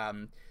like.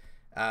 The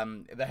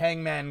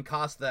Hangman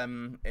cost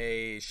them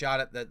a shot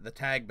at the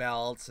tag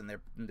belts, and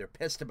they're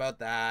pissed about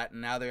that,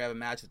 and now they have a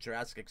match with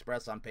Jurassic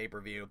Express on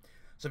pay-per-view.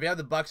 So if you have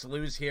the Bucks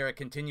lose here, it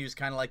continues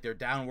kind of like their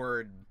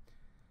downward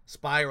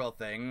spiral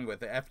thing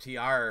with the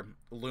FTR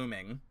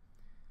looming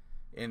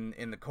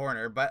in the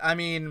corner. But I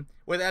mean,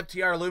 with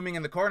FTR looming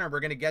in the corner,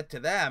 we're going to get to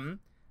them.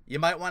 You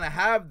might want to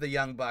have the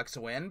Young Bucks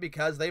win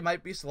because they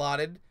might be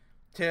slotted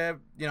to,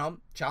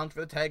 challenge for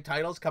the tag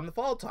titles come the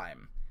fall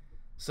time.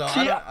 So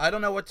I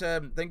don't know what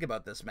to think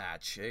about this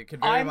match. It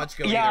could very much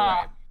go either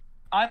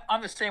way.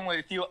 I'm the same way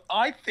with you.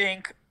 I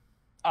think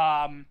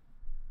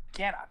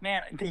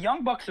man, the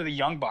Young Bucks are the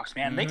Young Bucks,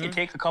 man. They could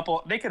they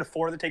could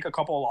afford to take a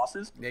couple of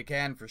losses. They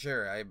can, for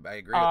sure. I agree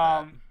with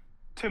that.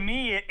 To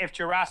me, if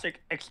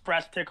Jurassic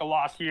Express take a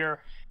loss here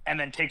and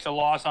then takes a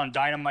loss on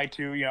Dynamite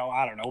to,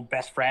 I don't know,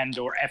 Best Friends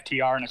or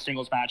FTR in a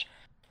singles match,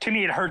 to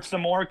me it hurts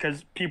them more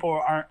because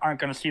people aren't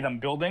going to see them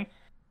building.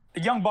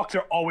 The Young Bucks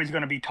are always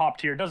going to be top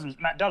tier.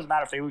 Doesn't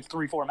matter if they lose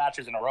 3-4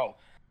 matches in a row.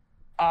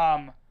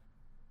 I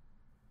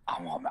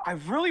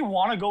really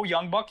want to go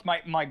Young Bucks.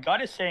 My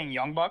gut is saying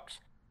Young Bucks.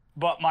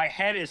 But my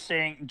head is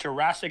saying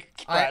Jurassic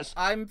Express.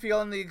 I'm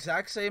feeling the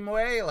exact same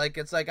way.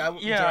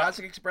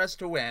 Jurassic Express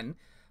to win,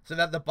 so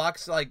that the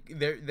Bucks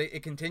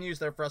it continues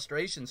their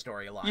frustration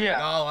storyline.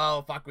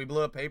 Yeah. Fuck, we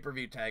blew a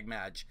pay-per-view tag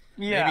match.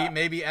 Yeah.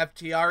 Maybe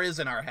FTR is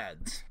in our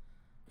heads.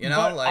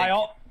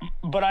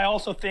 But I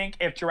also think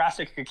if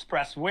Jurassic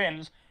Express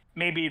wins,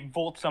 maybe it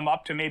vaults them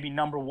up to maybe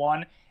number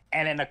 1,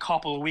 and in a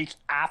couple of weeks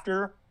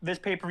after this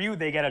pay-per-view,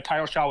 they get a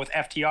title shot with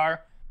FTR.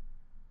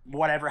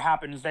 Whatever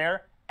happens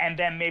there. And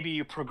then maybe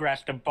you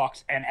progress the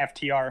Bucks and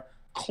FTR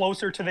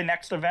closer to the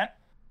next event.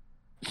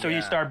 So you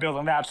Yeah. start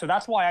building that. So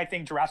that's why I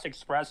think Jurassic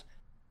Express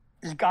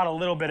has got a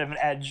little bit of an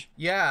edge.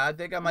 Yeah, I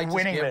think I might just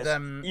Winning give this.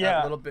 them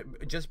Yeah. a little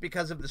bit, just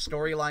because of the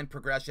storyline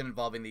progression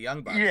involving the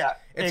Young Bucks. Yeah,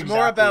 it's exactly,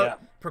 more about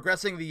yeah.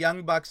 progressing the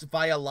Young Bucks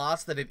via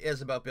loss than it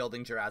is about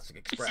building Jurassic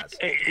Express.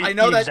 E- I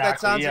know that exactly,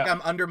 sounds like yeah.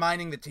 I'm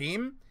undermining the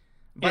team,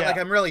 but Yeah. like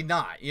I'm really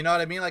not. You know what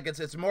I mean? Like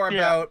it's more Yeah.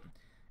 about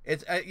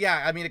it's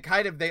yeah. I mean, it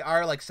kind of they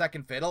are like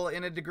second fiddle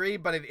in a degree,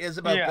 but it is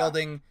about Yeah.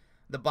 building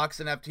the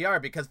Bucks and FTR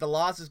because the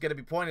loss is going to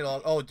be pointed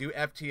at. Oh,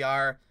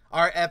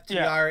 are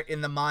FTR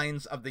in the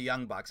minds of the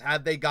Young Bucks?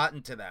 Have they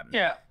gotten to them?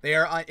 Yeah. They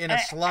are in a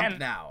slump and-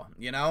 now,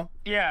 you know?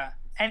 Yeah.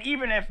 And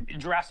even if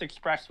Jurassic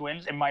Express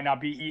wins, it might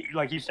not be,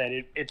 like you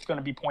said, it's going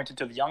to be pointed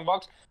to the Young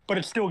Bucks, but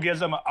it still gives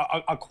them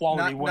a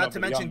quality win. Not to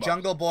mention,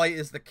 Jungle Boy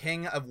is the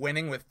king of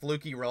winning with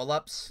fluky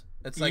roll-ups.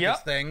 It's like his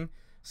thing.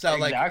 So,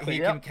 Exactly, like, he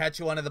can catch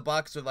one of the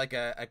Bucks with, like,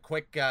 a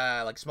quick,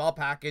 like, small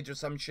package or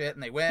some shit,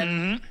 and they win.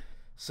 Mm-hmm.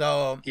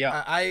 So,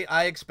 Yeah.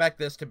 I expect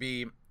this to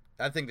be...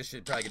 I think this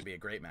should probably going to be a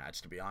great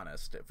match, to be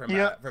honest, from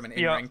an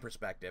in-ring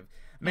perspective.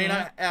 May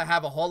not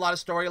have a whole lot of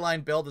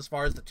storyline build as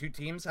far as the two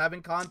teams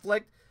having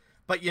conflict,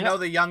 but you know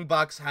the Young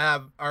Bucks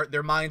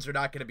their minds are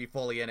not going to be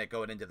fully in it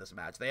going into this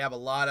match. They have a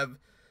lot of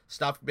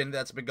stuff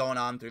that's been going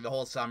on through the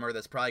whole summer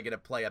that's probably going to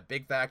play a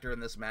big factor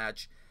in this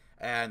match,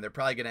 and they're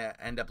probably going to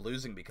end up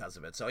losing because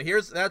of it. So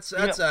that's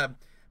a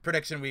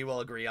prediction we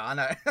will agree on.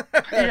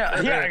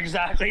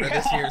 Exactly. For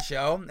this year's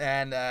show,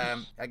 and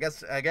I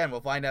guess again we'll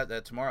find out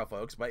tomorrow,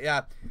 folks. But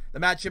yeah, the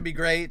match should be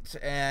great,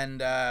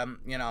 and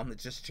it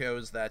just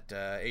shows that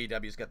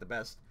AEW's got the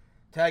best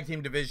tag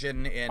team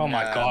division in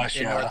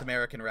North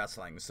American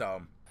wrestling.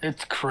 So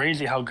it's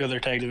crazy how good their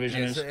tag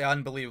division is.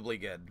 Unbelievably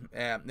good.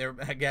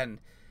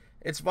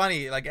 It's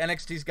funny, like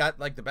NXT's got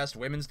like the best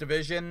women's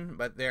division,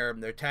 but their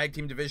tag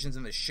team division's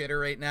in the shitter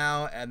right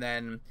now, and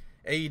then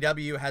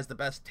AEW has the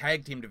best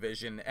tag team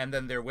division, and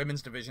then their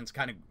women's division's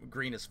kind of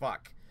green as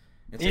fuck.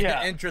 It's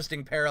an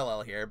interesting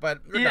parallel here,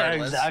 but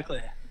regardless. Yeah,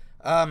 exactly.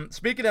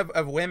 Speaking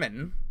of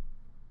women,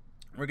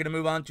 we're going to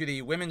move on to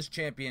the women's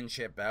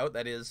championship bout.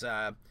 That is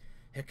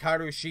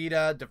Hikaru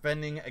Shida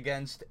defending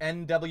against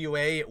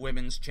NWA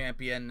women's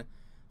champion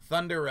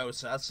Thunder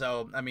Rosa.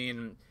 So, I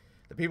mean,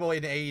 the people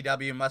in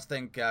AEW must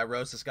think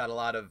Rosa's got a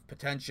lot of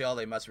potential.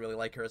 They must really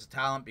like her as a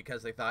talent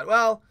because they thought,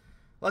 well,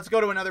 let's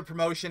go to another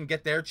promotion,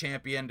 get their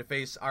champion to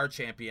face our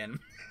champion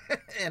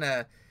in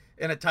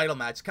a title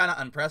match. Kind of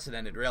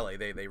unprecedented, really.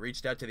 They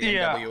reached out to the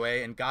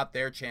NWA and got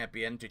their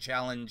champion to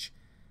challenge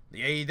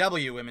the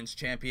AEW Women's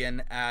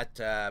Champion at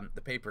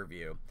the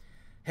pay-per-view.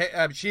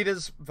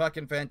 Shida's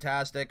fucking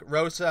fantastic.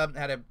 Rosa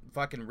had a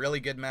fucking really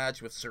good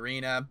match with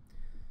Serena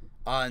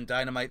on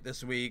Dynamite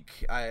this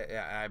week.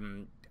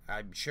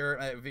 I'm sure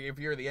if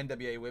you're the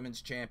NWA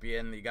Women's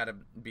Champion, you got to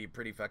be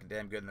pretty fucking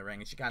damn good in the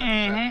ring. And she kind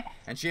of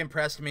and she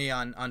impressed me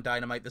on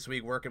Dynamite this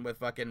week, working with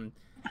fucking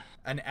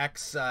an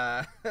ex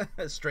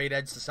Straight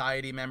Edge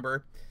Society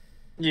member.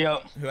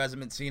 Who hasn't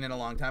been seen in a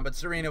long time. But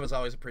Serena was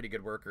always a pretty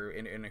good worker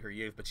in her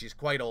youth, but she's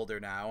quite older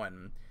now,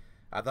 and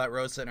I thought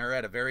Rosa and her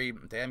had a very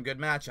damn good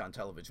match on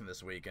television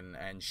this week, and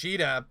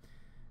Shida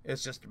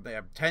is just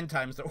 10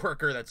 times the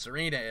worker that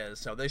Serena is,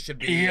 so this should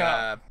be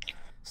a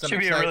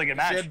really good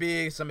match. Should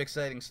be some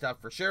exciting stuff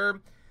for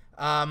sure.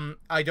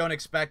 I don't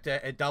expect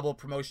a double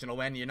promotional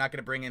win. You're not going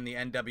to bring in the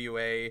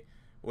NWA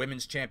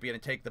Women's Champion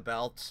and take the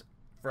belt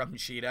from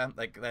Shida.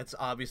 Like, that's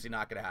obviously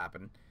not going to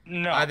happen.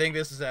 No. I think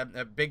this is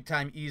a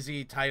big-time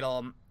easy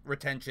title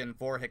retention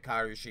for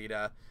Hikaru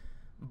Shida,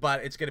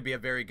 but it's going to be a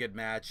very good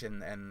match,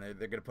 and they're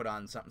going to put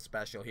on something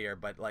special here.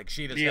 But, like,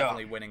 Shida's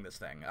definitely winning this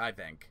thing, I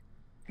think.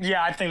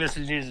 Yeah, I think this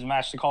is Jesus'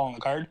 match to call on the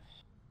card.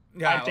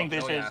 Yeah, I think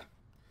this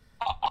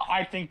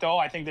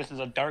is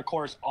a dark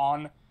horse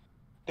on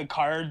the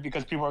card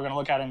because people are going to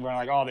look at it and going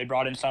like, oh, they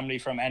brought in somebody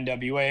from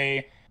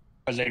NWA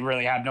because they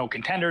really have no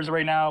contenders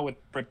right now with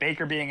Britt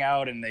Baker being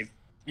out, and they've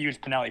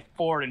used Penelope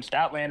Ford and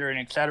Statlander and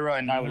etc.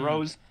 and Nyla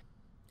Rose.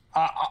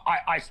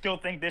 I still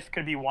think this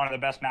could be one of the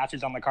best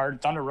matches on the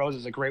card. Thunder Rose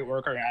is a great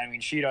worker. I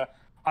mean, Shida.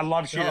 I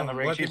love Shida in the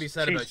ring. What can be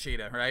said about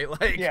Shida, right?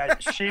 Like,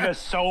 Shida's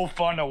so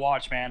fun to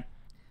watch, man.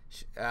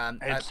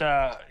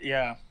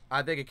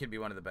 I think it could be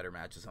one of the better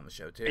matches on the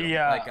show too.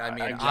 Yeah, like I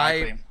mean,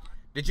 exactly.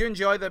 Did you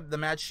enjoy the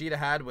match Shida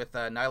had with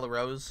Nyla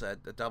Rose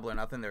at Double or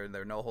Nothing?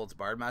 Their no holds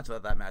barred match. I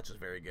thought that match was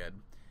very good.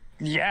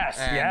 Yes,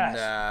 and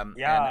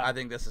I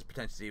think this is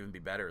potentially even be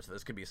better. So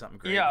this could be something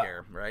great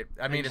here, right?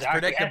 I mean, it's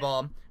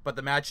predictable, but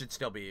the match should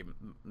still be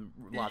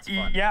lots of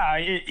fun.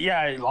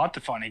 Yeah, lots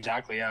of fun.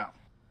 Exactly. Yeah.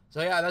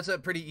 So yeah, that's a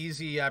pretty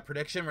easy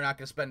prediction. We're not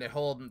going to spend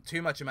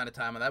too much amount of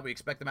time on that. We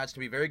expect the match to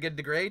be very good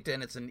to great,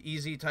 and it's an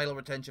easy title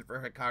retention for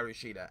Hikaru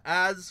Shida.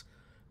 As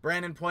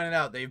Brandon pointed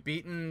out, they've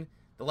beaten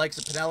the likes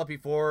of Penelope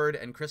Ford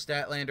and Chris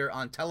Statlander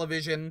on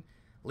television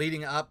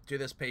leading up to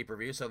this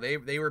pay-per-view. So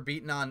they were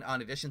beaten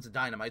on editions of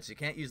Dynamite, so you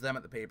can't use them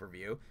at the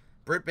pay-per-view.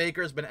 Britt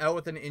Baker's been out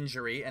with an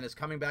injury and is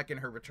coming back in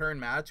her return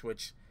match,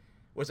 which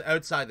was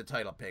outside the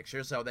title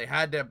picture. So they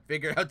had to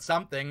figure out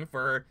something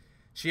for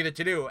Shida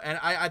to do. And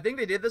I think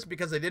they did this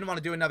because they didn't want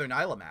to do another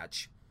Nyla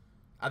match.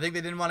 I think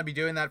they didn't want to be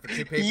doing that for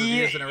 2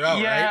 pay-per-views in a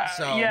row, right?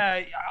 So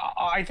yeah,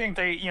 I think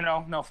they,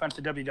 no offense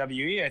to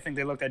WWE, I think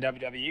they looked at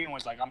WWE and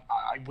was like,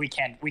 we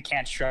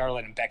can't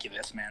Charlotte and Becky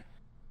this, man.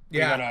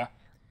 Yeah.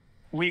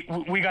 We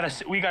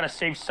gotta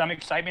save some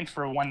excitement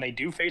for when they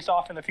do face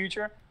off in the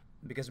future.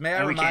 Because may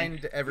I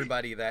remind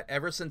everybody that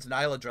ever since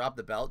Nyla dropped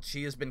the belt,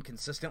 she has been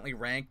consistently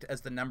ranked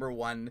as the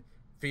 #1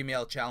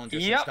 female challenger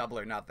since Double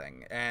or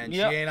Nothing, and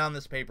she ain't on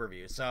this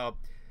pay-per-view. So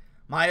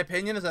my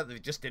opinion is that they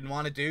just didn't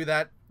want to do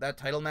that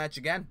title match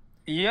again.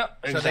 Yep,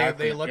 exactly. So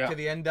they looked to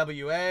the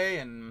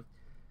NWA, and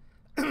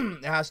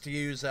it has to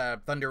use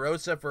Thunder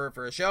Rosa for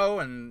a show,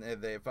 and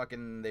they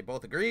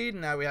both agreed,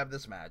 and now we have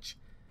this match.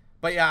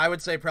 But yeah, I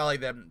would say probably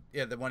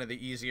the one of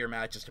the easier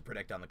matches to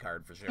predict on the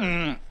card for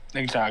sure.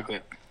 Exactly.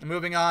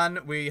 Moving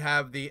on, we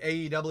have the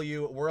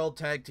AEW World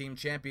Tag Team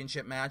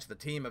Championship match. The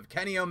team of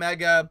Kenny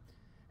Omega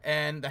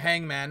and the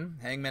Hangman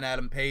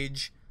Adam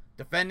Page,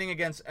 defending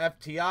against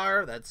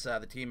FTR. That's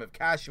the team of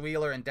Cash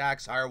Wheeler and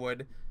Dax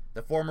Harwood,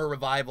 the former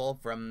Revival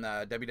from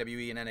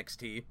WWE and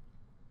NXT.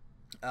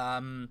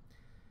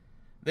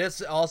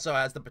 This also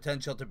has the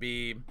potential to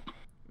be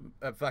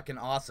fucking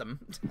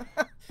awesome.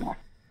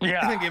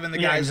 Yeah, given the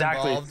guys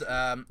involved.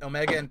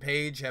 Omega and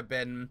Page have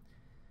been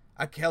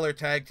a killer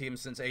tag team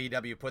since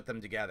AEW put them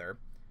together.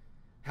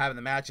 Having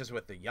the matches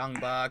with the Young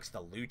Bucks,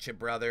 the Lucha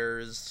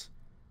Brothers,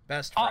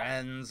 Best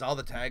Friends, all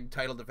the tag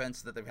title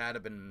defenses that they've had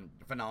have been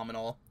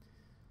phenomenal.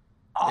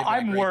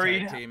 I'm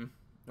worried. Team.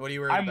 What are you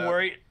worried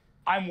about?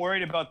 I'm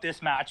worried about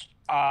this match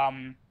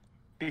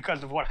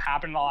because of what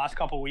happened in the last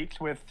couple of weeks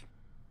with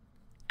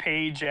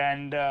Page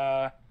and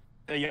the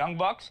Young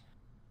Bucks.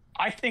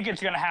 I think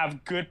it's going to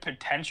have good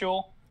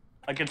potential.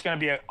 Like, it's going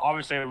to be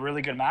obviously a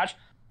really good match.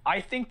 I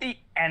think the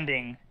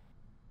ending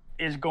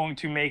is going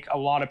to make a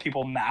lot of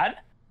people mad.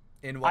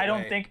 In what way?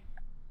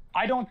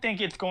 I don't think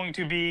it's going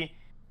to be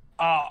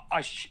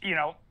a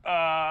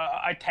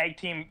tag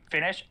team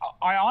finish.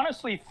 I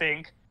honestly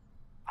think,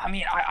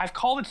 I've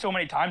called it so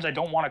many times I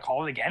don't want to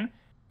call it again,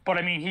 but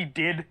I mean, he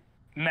did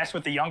mess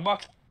with the Young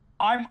Bucks.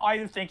 I'm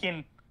either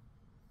thinking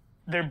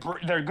they're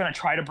going to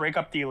try to break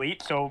up the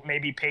Elite, so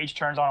maybe Page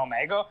turns on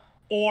Omega,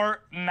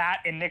 or Matt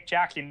and Nick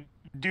Jackson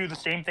do the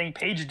same thing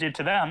Page did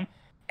to them,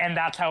 and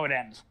that's how it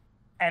ends.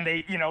 And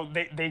they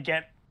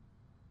get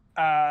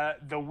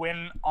the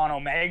win on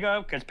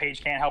Omega because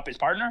Page can't help his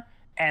partner,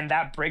 and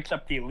that breaks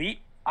up the Elite.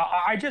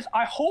 I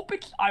hope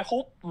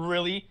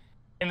really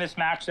in this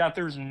match that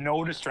there's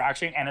no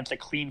distraction and it's a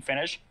clean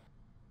finish.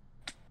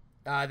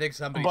 I think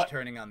somebody's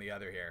turning on the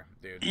other here,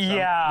 dude.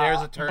 Yeah,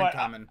 there's a turn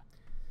coming.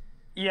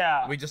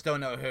 Yeah, we just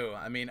don't know who.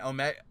 I mean,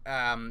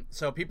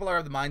 so people are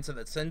of the mindset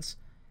that since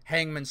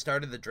Hangman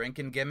started the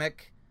drinking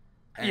gimmick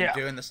and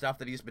doing the stuff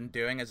that he's been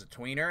doing as a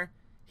tweener,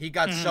 he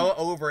got so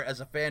over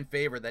as a fan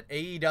favorite that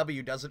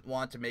AEW doesn't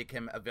want to make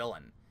him a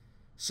villain.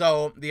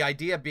 So the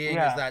idea being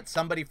is that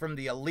somebody from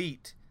the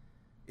Elite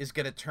is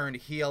going to turn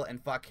heel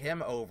and fuck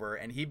him over,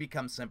 and he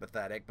becomes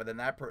sympathetic. But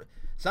then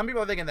some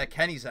people are thinking that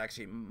Kenny's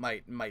actually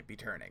might be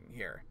turning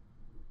here,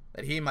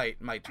 that he might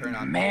turn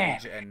on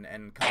Page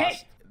and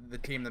cost the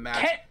team the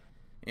match.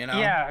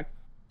 Yeah,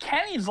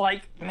 Kenny's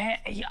like, man,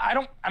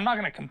 I'm not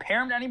going to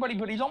compare him to anybody,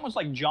 but he's almost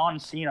like John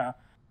Cena,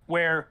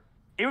 where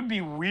it would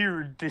be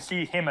weird to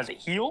see him as a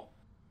heel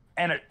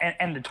and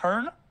a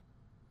turn.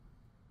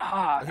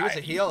 He was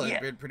a heel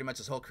pretty much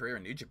his whole career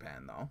in New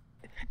Japan, though.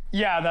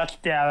 Yeah,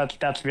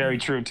 that's very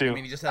true too. I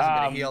mean, he just hasn't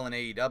been a heel in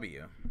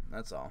AEW.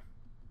 That's all.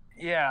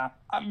 Yeah,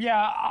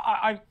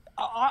 I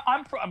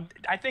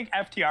think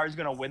FTR is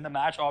going to win the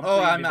match.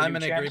 Obviously, I'm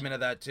in agreement of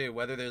that too.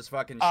 Whether there's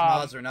fucking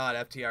schmoz or not,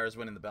 FTR is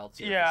winning the belts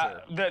here. Yeah,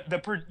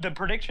 for sure. The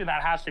prediction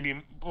that has to be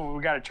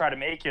we got to try to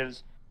make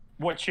is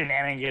what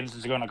shenanigans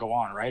is going to go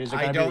on, right? Is it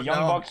going to be the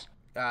Young Bucks?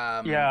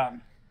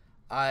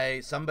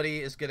 Somebody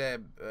is gonna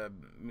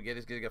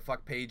get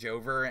fuck Page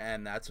over,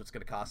 and that's what's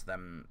gonna cost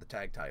them the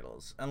tag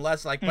titles.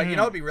 Unless but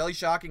it'd be really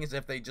shocking is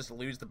if they just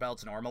lose the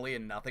belts normally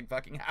and nothing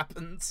fucking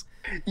happens.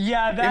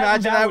 Yeah,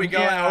 imagine that we go,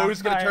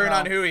 who's gonna turn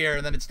on who here,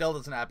 and then it still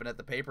doesn't happen at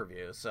the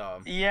pay-per-view.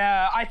 So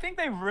yeah, I think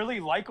they really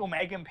like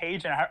Omega and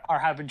Page and are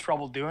having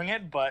trouble doing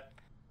it, but.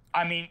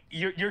 I mean,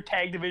 your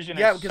tag division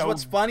is because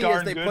what's funny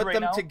is they put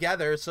them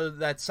together so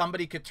that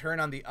somebody could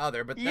turn on the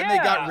other, but then they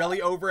got really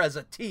over as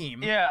a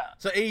team. Yeah.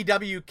 So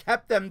AEW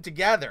kept them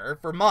together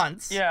for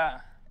months.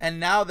 Yeah. And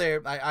now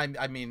they're.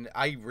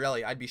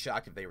 I'd be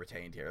shocked if they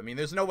retained here. I mean,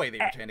 there's no way they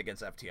retained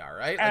against FTR,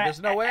 right?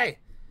 There's no way.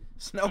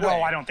 There's no way.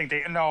 I don't think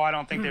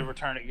they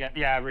return again.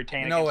 Yeah,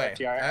 retain no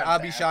against way. FTR. I'll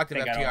be shocked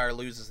if FTR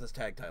loses this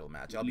tag title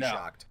match. I'll be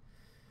shocked.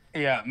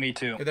 Yeah, me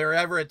too. If there were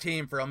ever a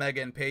team for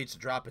Omega and Page to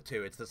drop it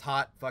to, it's this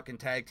hot fucking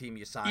tag team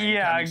you signed.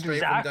 Yeah, coming straight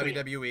from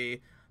WWE.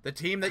 The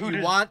team that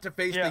you want to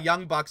face the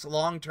Young Bucks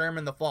long term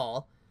in the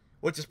fall,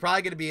 which is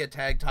probably going to be a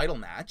tag title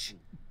match.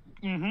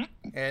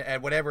 Mm-hmm.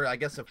 And whatever, I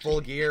guess a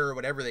Full Gear or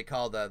whatever they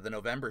call the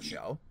November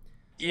show.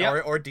 Yeah.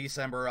 Or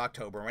December or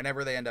October,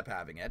 whenever they end up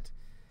having it.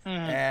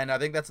 Mm-hmm. And I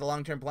think that's the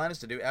long-term plan is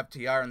to do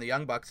FTR and the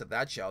Young Bucks at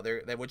that show,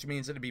 which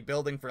means it'd be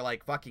building for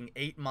like fucking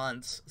 8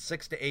 months,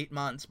 6 to 8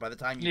 months by the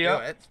time you do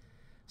it.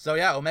 So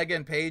yeah, Omega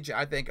and Page,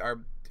 I think, are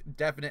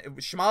definite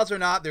schmoz or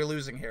not, they're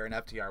losing here, and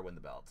FTR win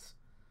the belts.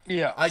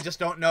 Yeah. I just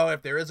don't know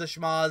if there is a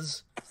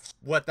schmoz,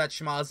 what that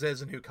schmoz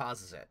is, and who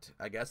causes it.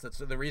 I guess that's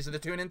the reason to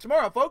tune in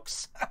tomorrow,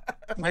 folks.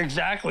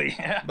 Exactly.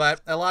 Yeah.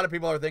 But a lot of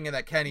people are thinking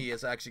that Kenny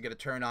is actually going to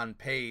turn on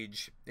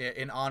Paige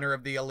in honor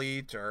of the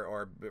Elite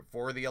or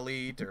for the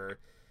Elite or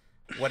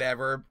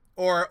whatever.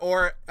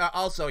 Or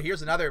also,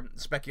 here's another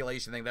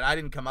speculation thing that I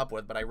didn't come up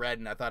with, but I read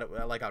and I thought it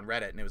like on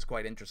Reddit, and it was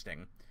quite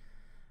interesting.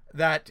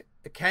 That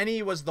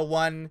Kenny was the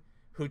one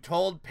who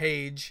told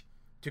Paige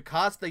to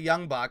cost the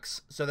Young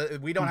Bucks so that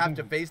we don't have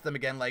to face them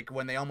again, like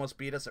when they almost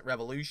beat us at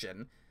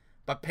Revolution.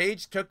 But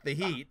Paige took the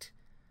heat,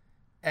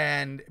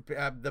 and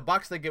the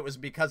Bucks think it was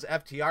because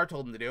FTR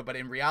told him to do it, but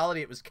in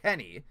reality it was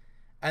Kenny.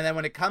 And then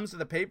when it comes to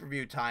the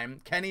pay-per-view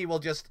time, Kenny will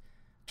just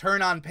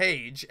turn on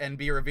Paige and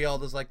be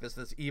revealed as like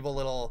this evil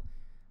little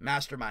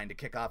mastermind to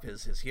kick off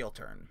his heel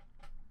turn.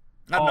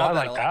 I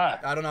like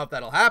that. I don't know if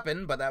that'll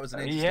happen, but that was an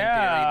interesting theory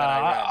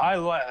that I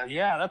read.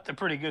 Yeah, that's a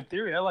pretty good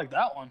theory. I like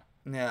that one.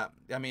 Yeah,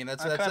 I mean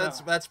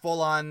that's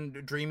full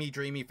on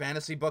dreamy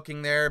fantasy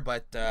booking there,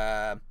 but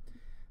that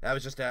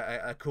was just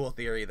a cool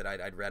theory that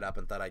I'd read up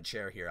and thought I'd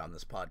share here on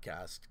this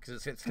podcast,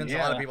 because since a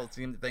lot of people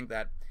seem to think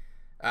that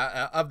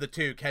of the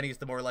two, Kenny's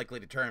the more likely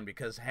to turn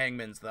because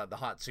Hangman's the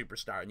hot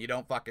superstar, and you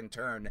don't fucking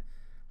turn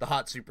the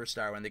hot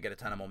superstar when they get a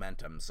ton of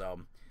momentum.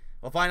 So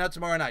we'll find out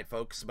tomorrow night,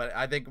 folks. But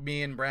I think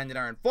me and Brandon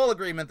are in full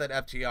agreement that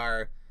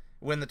FTR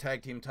win the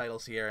tag team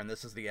titles here, and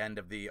this is the end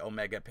of the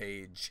Omega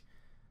Page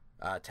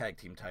tag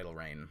team title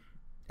reign.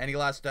 Any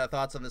last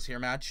thoughts on this here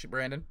match,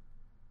 Brandon?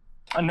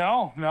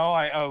 No.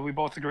 We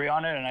both agree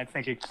on it, and I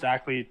think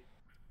exactly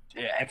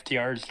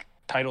FTR's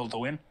title to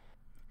win.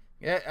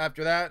 Yeah,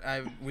 after that,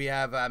 we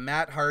have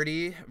Matt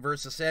Hardy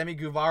versus Sammy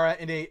Guevara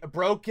in a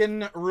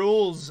Broken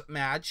Rules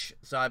match.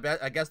 So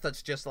I guess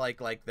that's just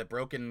like the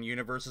Broken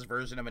Universe's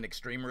version of an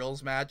Extreme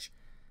Rules match.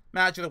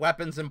 Match with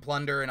weapons and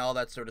plunder and all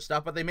that sort of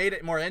stuff, but they made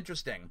it more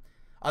interesting.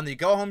 On the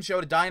Go Home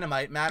show to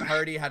Dynamite, Matt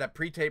Hardy had a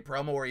pre-tape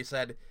promo where he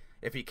said,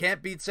 if he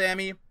can't beat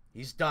Sammy,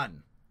 he's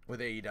done with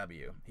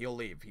AEW. He'll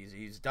leave.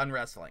 He's done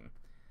wrestling.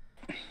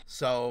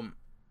 So,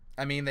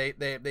 I mean,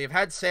 they've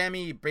had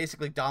Sammy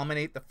basically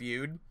dominate the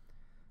feud.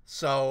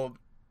 So,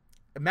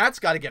 Matt's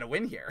got to get a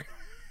win here.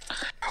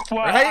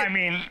 Well, right? I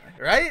mean...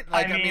 Right?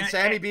 Like, I mean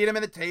Sammy beat him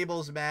in the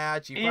tables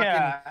match. He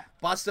fucking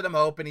busted him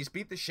open. He's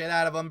beat the shit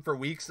out of him for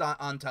weeks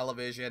on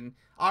television.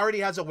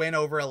 Already has a win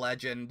over a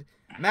legend.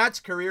 Matt's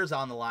career's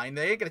on the line.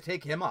 They ain't going to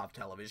take him off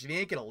television. He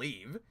ain't going to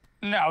leave.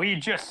 No, he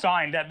just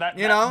signed. That's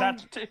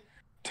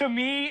to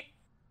me...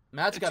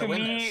 Matt's got to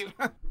win this.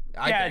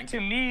 I think.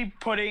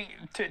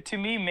 To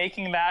me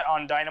making that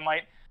on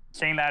Dynamite,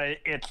 saying that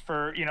it's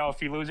for, if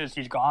he loses,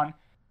 he's gone,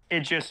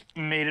 it just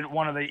made it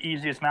one of the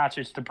easiest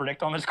matches to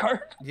predict on this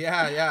card.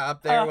 Yeah,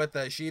 up there with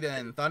Shida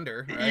and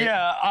Thunder, right?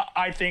 Yeah,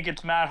 I think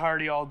it's Matt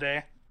Hardy all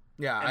day.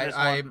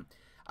 Yeah,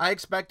 I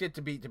expect it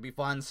to be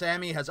fun.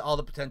 Sammy has all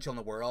the potential in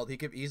the world.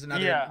 He's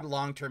another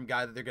long-term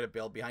guy that they're going to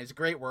build behind. He's a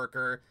great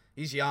worker.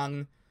 He's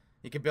young.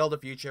 You can build a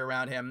future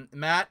around him.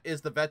 Matt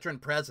is the veteran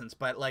presence,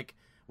 but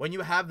when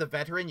you have the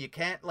veteran, you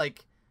can't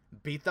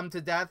beat them to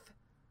death.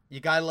 You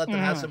gotta let them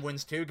have some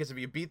wins too, because if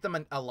you beat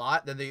them a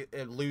lot, then they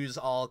lose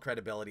all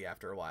credibility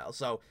after a while.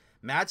 So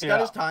Matt's got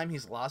his time.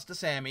 He's lost to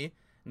Sammy.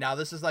 Now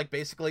this is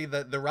basically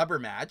the rubber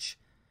match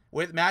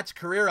with Matt's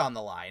career on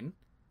the line,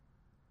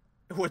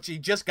 which he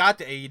just got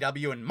to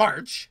AEW in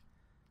March.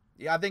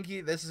 Yeah, I think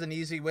this is an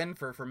easy win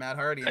for Matt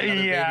Hardy. Another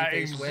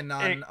babyface win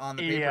on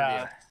the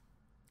pay-per-view.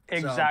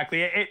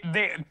 Exactly.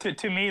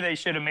 To me, they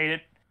should have made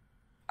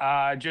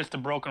it just a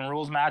Broken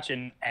Rules match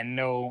and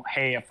no,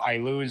 hey, if I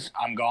lose,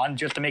 I'm gone,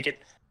 just to make it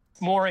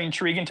more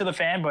intriguing to the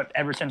fan. But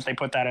ever since they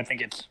put that, I think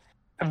it's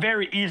a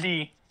very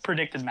easy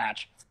predicted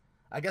match.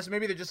 I guess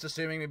maybe they're just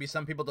assuming maybe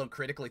some people don't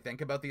critically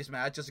think about these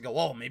matches and go,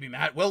 oh, maybe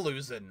Matt will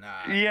lose and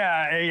and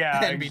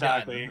exactly. be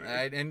done,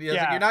 right? And you're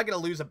not going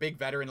to lose a big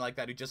veteran like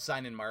that who just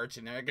signed in March.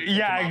 And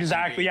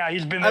exactly. Yeah,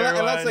 he's been there.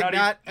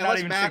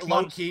 Unless Matt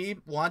low-key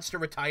wants to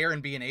retire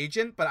and be an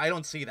agent, but I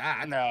don't see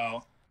that.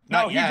 No,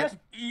 yet.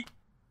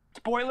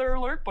 Spoiler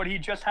alert, but he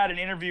just had an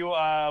interview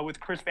with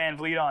Chris Van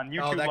Vliet on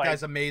YouTube. Oh, that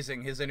guy's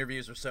amazing. His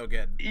interviews are so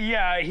good.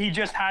 Yeah, he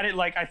just had it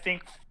I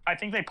think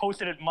they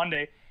posted it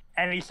Monday,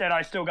 and he said,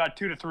 I still got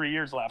 2 to 3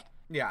 years left.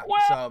 Yeah.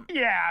 Well,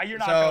 you're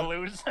not going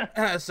to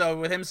lose. So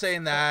with him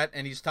saying that,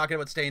 and he's talking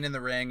about staying in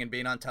the ring and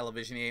being on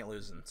television, he ain't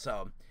losing.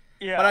 So,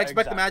 yeah. But I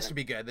expect the match to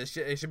be good.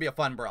 It should be a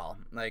fun brawl.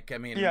 It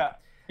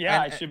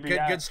should be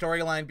good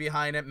storyline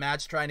behind it.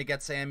 Matt's trying to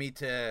get Sammy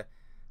to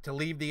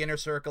leave the inner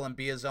circle and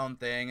be his own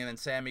thing, and then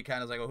Sammy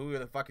kind of like, well, who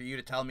the fuck are you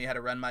to tell me how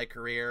to run my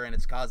career? And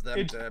it's caused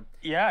them to...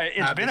 Yeah,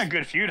 it's been a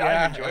good feud.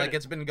 Yeah, I've enjoyed it.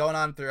 It's been going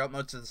on throughout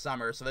most of the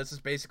summer, so this is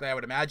basically, I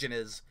would imagine,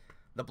 is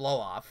the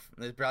blow-off.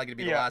 It's probably going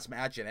to be the last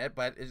match in it,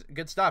 but it's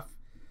good stuff.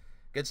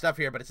 Good stuff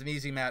here, but it's an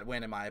easy Matt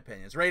win, in my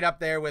opinion. It's right up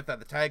there with the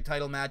tag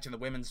title match and the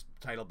women's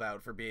title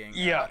bout for being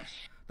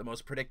the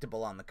most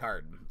predictable on the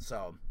card.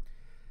 So,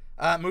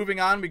 moving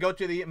on, we go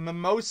to the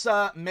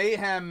Mimosa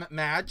Mayhem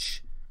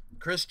match.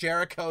 Chris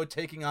Jericho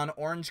taking on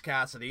Orange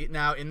Cassidy.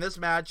 Now, in this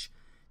match,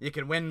 you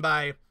can win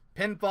by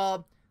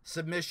pinfall,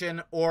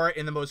 submission, or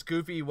in the most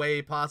goofy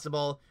way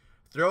possible,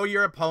 throw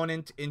your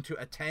opponent into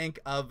a tank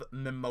of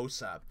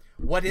mimosa.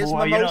 What is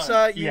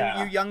mimosa, you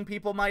young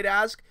people might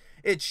ask?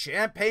 It's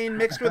champagne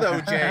mixed with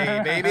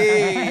OJ,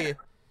 baby.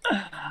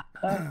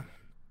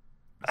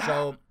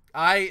 So,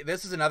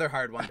 this is another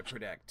hard one to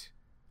predict.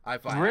 I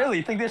find. Really?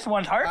 You think this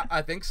one's hard?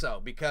 I think so,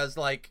 because,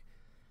 like,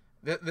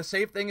 the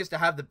safe thing is to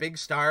have the big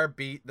star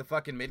beat the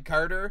fucking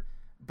mid-carder,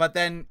 but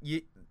then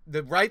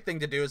the right thing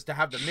to do is to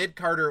have the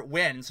mid-carder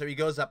win, so he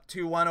goes up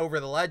 2-1 over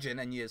the legend,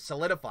 and you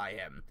solidify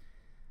him.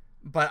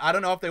 But I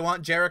don't know if they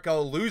want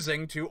Jericho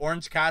losing to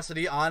Orange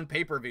Cassidy on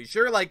pay-per-view.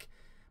 Sure, like,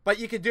 but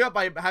you could do it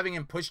by having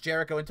him push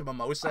Jericho into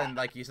Mimosa, and,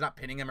 like, he's not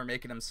pinning him or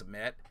making him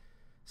submit.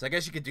 So I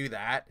guess you could do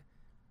that.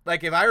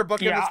 Like, if I were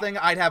booking this thing,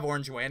 I'd have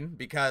Orange win,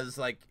 because,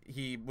 like,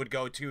 he would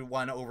go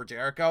 2-1 over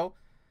Jericho,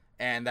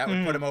 and that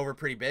would put him over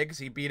pretty big, because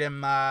he beat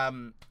him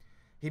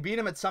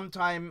at some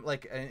time,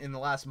 like, in the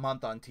last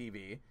month on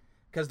TV,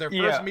 because their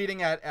first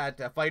meeting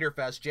at Fyter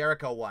Fest,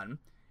 Jericho won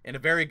in a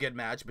very good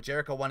match, but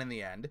Jericho won in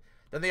the end.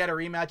 Then they had a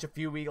rematch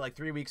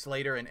 3 weeks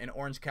later, and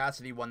Orange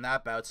Cassidy won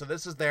that bout. So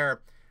this is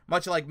their,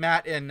 much like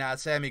Matt and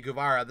Sammy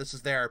Guevara, this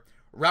is their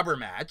rubber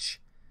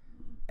match.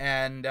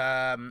 And,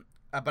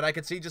 but I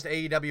could see just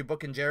AEW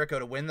booking Jericho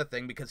to win the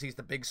thing because he's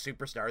the big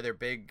superstar.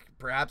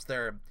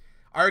 They're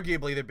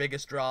arguably their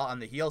biggest draw on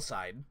the heel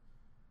side.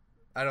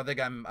 I don't think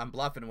I'm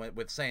bluffing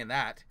with saying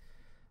that.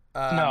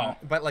 No.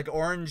 But, like,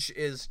 Orange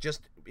is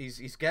just,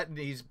 he's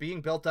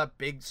being built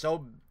up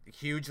so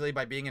hugely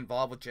by being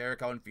involved with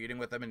Jericho and feuding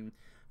with him and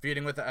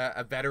feuding with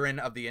a veteran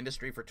of the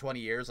industry for 20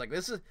 years. Like,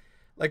 this is,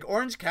 like,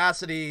 Orange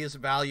Cassidy's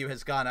value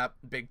has gone up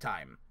big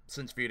time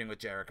since feuding with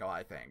Jericho,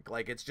 I think.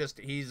 Like, it's just,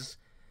 he's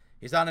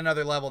on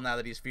another level now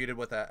that he's feuded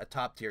with a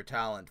top-tier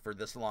talent for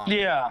this long.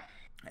 Yeah.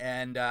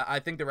 And I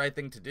think the right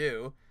thing to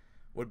do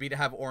would be to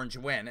have Orange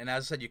win. And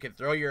as I said, you could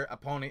throw your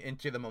opponent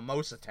into the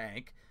Mimosa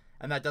tank,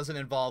 and that doesn't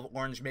involve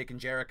Orange making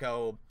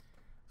Jericho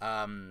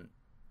pin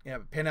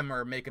him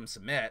or make him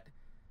submit.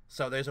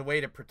 So there's a way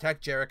to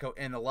protect Jericho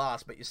in the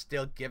loss, but you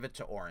still give it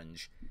to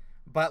Orange.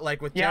 But,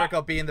 like, with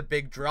Jericho being the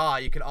big draw,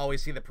 you could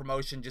always see the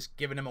promotion just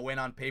giving him a win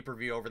on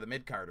pay-per-view over the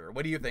mid-carder.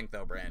 What do you think,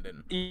 though,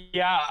 Brandon?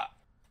 Yeah,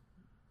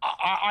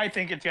 I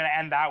think it's going to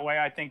end that way.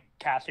 I think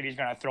Cassidy's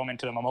going to throw him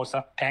into the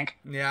Mimosa tank.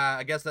 Yeah,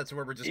 I guess that's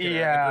where we're just going to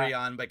agree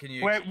on, but can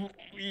you...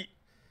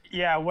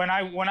 when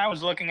I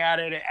was looking at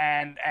it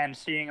and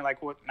seeing,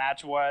 like, what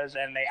match was,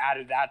 and they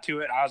added that to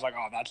it, I was like,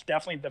 oh, that's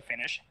definitely the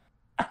finish.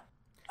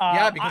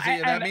 Yeah, because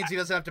that means he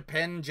doesn't have to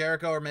pin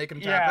Jericho or make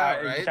him tap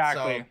out, right?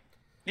 Exactly. So...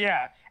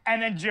 Yeah,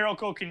 and then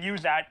Jericho can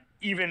use that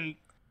even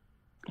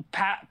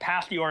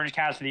past the Orange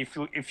Cassidy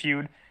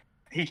feud.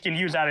 He can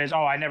use that as,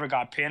 I never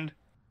got pinned.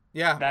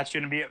 Yeah, that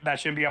shouldn't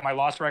be on my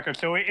loss record.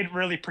 So it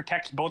really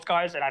protects both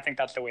guys, and I think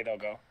that's the way they'll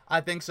go. I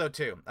think so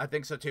too,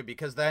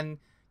 because then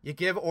you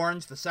give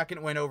Orange the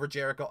second win over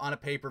Jericho on a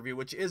pay-per-view,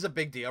 which is a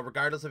big deal,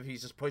 regardless if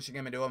he's just pushing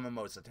him into a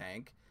Mimosa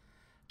tank.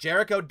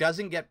 Jericho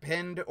doesn't get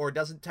pinned or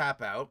doesn't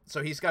tap out,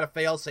 so he's got a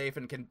fail-safe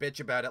and can bitch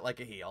about it like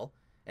a heel,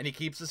 and he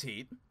keeps his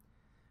heat.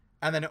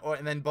 And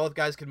then both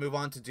guys can move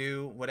on to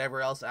do whatever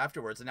else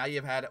afterwards. And now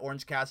you've had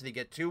Orange Cassidy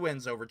get 2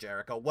 wins over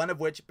Jericho, one of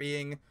which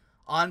being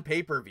on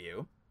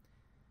pay-per-view.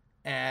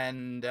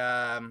 And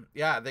I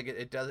think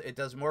it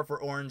does more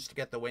for Orange to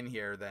get the win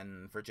here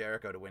than for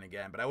Jericho to win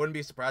again. But I wouldn't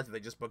be surprised if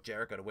they just booked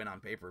Jericho to win on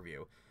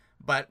pay-per-view.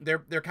 But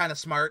they're kind of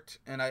smart,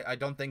 and I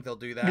don't think they'll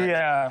do that.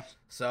 Yeah.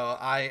 So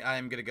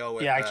I'm gonna go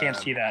with. Yeah, I can't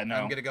see that. No.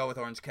 I'm gonna go with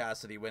Orange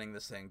Cassidy winning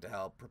this thing to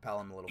help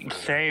propel him a little further.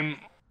 Same.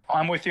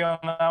 I'm with you on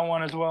that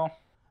one as well.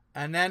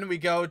 And then we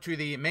go to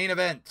the main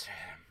event,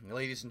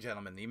 ladies and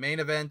gentlemen. The main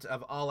event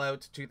of All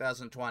Out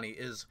 2020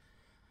 is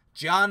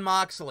Jon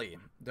Moxley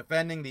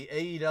defending the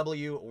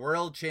AEW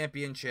World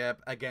Championship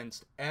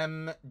against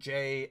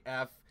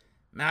MJF,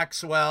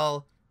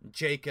 Maxwell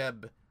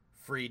Jacob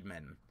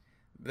Friedman.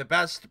 The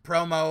best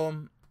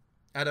promo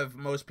out of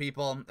most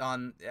people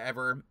on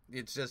ever.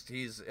 It's just,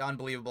 he's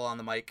unbelievable on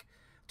the mic.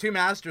 2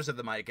 masters of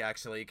the mic,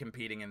 actually,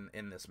 competing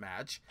in this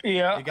match.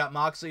 Yeah. You got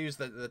Moxley, who's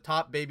the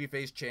top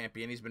babyface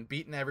champion. He's been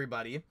beating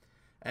everybody.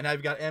 And now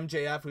you've got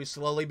MJF, who's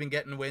slowly been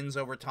getting wins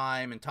over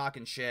time and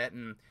talking shit.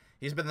 And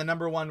he's been the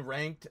 #1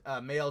 ranked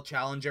male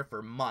challenger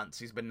for months.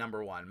 He's been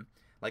 #1.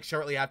 Like,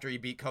 shortly after he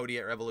beat Cody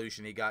at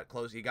Revolution, he got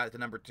close. He got to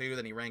 #2,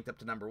 then he ranked up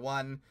to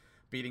 #1,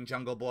 beating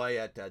Jungle Boy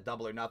at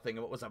Double or Nothing.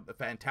 It was a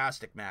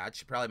fantastic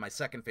match. Probably my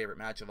second favorite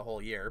match of the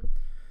whole year.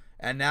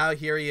 And now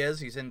here he is.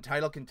 He's in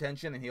title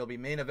contention, and he'll be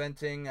main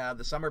eventing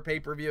the summer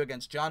pay-per-view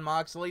against Jon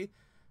Moxley,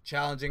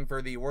 challenging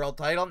for the world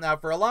title. Now,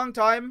 for a long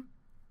time,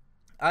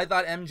 I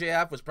thought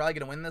MJF was probably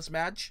going to win this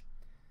match.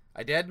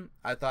 I did.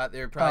 I thought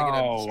they were probably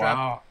going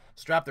to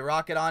strap the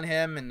rocket on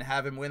him and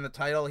have him win the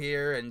title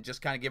here and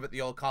just kind of give it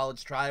the old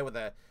college try with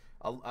a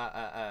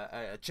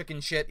chicken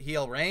shit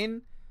heel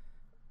reign.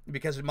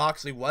 Because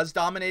Moxley was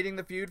dominating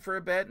the feud for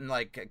a bit and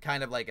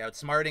kind of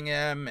outsmarting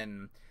him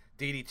and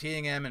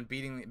DDTing him and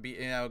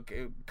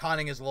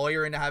conning his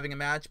lawyer into having a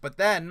match. But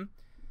then,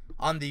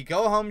 on the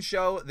go-home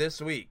show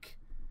this week,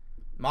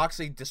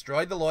 Moxley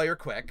destroyed the lawyer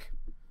quick,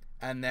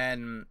 and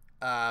then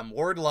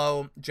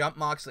Wardlow jumped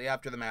Moxley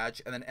after the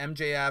match, and then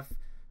MJF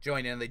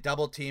joined in. They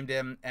double teamed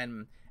him,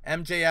 and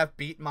MJF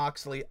beat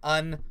Moxley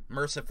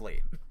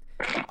unmercifully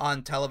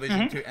on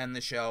television to end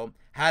the show.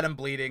 Had him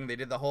bleeding. They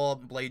did the whole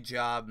blade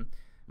job.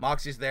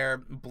 Moxley's there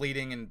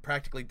bleeding and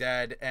practically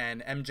dead,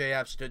 and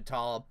MJF stood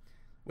tall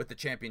with the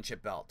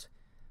championship belt.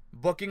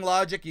 Booking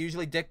logic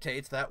usually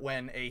dictates that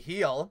when a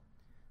heel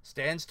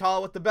stands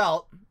tall with the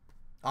belt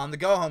on the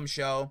go-home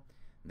show,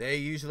 they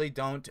usually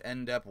don't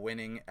end up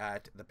winning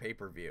at the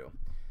pay-per-view.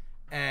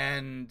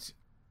 And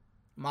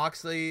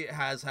Moxley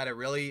has had a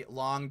really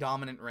long,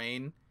 dominant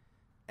reign,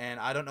 and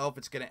I don't know if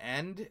it's going to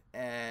end,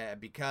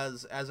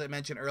 because, as I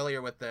mentioned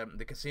earlier with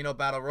the Casino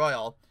Battle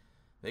Royal,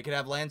 they could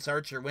have Lance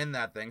Archer win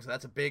that thing, so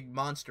that's a big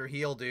monster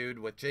heel dude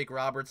with Jake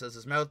Roberts as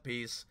his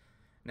mouthpiece,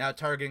 now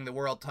targeting the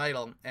world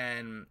title,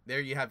 and there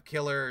you have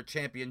killer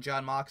champion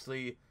Jon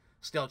Moxley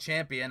still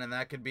champion, and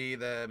that could be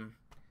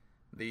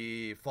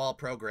the fall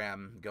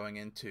program going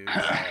into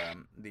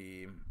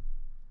the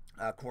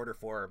quarter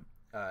 4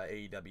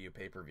 AEW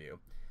pay-per-view.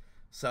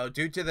 So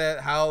due to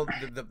how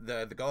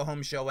the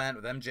go-home show went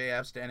with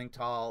MJF standing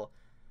tall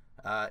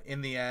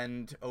in the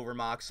end over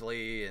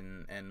Moxley,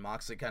 and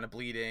Moxley kind of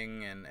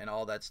bleeding and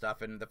all that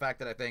stuff, and the fact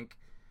that I think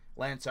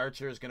Lance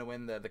Archer is going to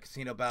win the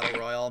Casino Battle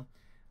Royal,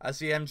 I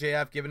see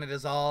MJF giving it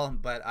his all,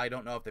 but I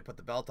don't know if they put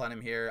the belt on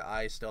him here.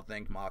 I still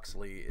think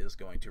Moxley is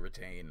going to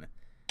retain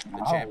the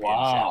championship.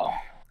 Wow.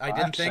 I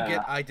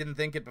didn't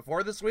think it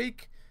before this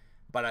week,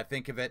 but I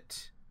think of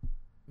it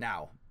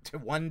now.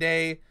 One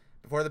day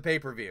before the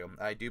pay-per-view,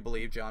 I do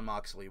believe Jon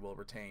Moxley will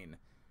retain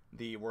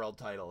the world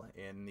title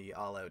in the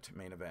All Out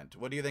main event.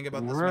 What do you think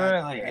about this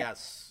match?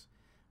 Yes.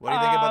 What do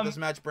you think about this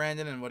match,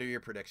 Brandon, and what are your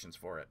predictions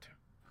for it?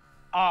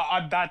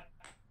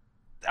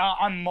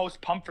 I'm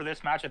most pumped for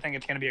this match. I think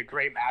it's going to be a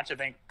great match. I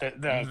think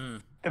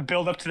the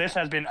build up to this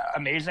has been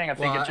amazing. I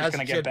think it's just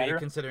going to get better,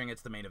 considering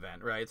it's the main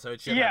event, right? So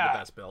it should have the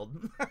best build.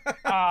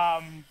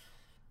 I'm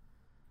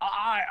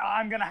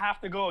going to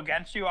have to go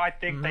against you. I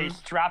think they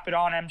strap it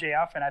on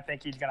MJF, and I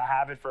think he's going to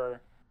have it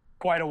for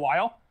quite a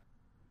while.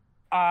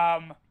 Oh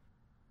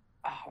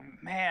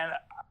man.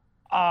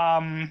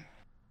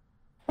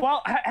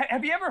 Well,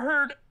 have you ever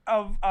heard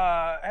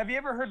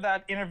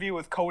that interview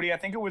with Cody? I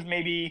think it was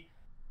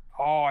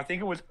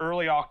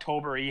early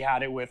October. He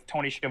had it with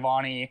Tony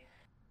Schiavone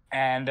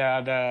and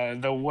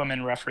the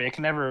woman referee. I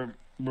can never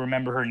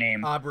remember her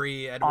name.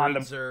 Aubrey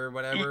Edwards or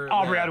whatever.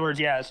 Aubrey Edwards,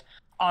 yes,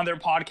 on their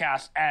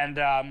podcast,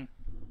 and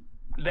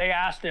they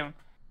asked him,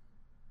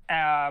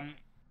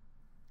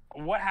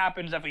 what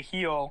happens if a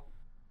heel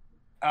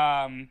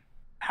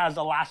has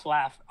the last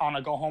laugh on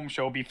a go-home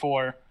show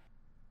before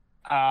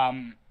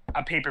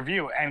a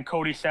pay-per-view? And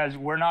Cody says,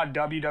 we're not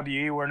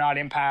WWE, we're not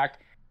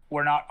Impact,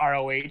 we're not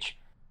ROH.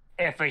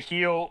 If a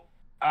heel,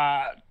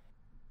 has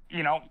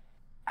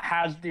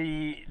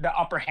the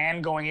upper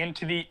hand going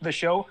into the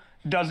show,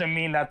 doesn't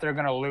mean that they're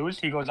going to lose.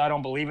 He goes, I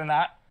don't believe in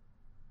that.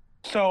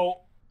 So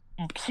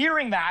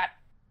hearing that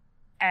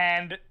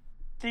and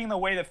seeing the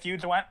way the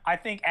feuds went, I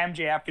think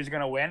MJF is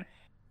going to win.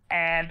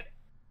 And,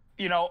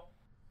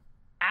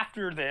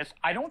 after this,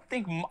 I don't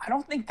think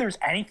there's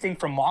anything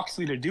for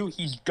Moxley to do.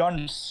 He's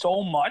done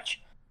so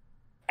much.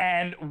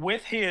 And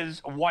with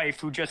his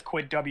wife, who just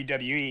quit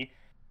WWE,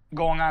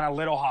 going on a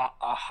little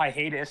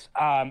hiatus,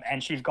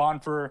 and she's gone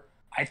for,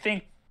 I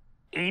think,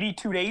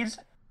 82 days,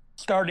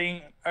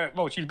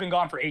 she's been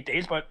gone for 8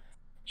 days, but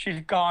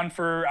she's gone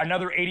for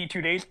another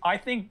 82 days. I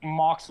think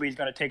Moxley's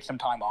going to take some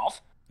time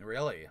off.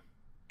 Really?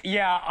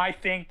 Yeah, I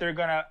think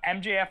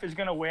MJF is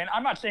going to win.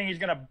 I'm not saying he's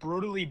going to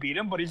brutally beat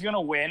him, but he's going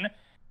to win.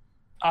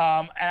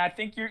 And I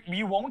think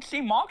you won't see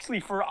Moxley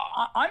for,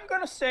 I'm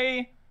going to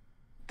say,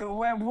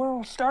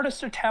 we'll start of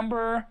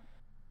September.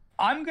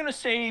 I'm going to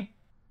say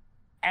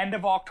end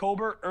of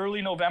October,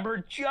 early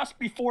November, just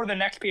before the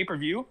next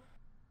pay-per-view.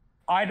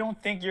 I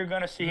don't think you're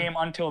going to see him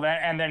until then,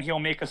 and then he'll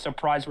make a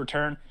surprise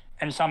return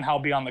and somehow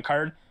be on the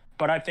card.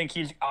 But I think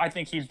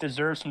he's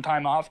deserved some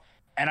time off,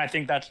 and I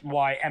think that's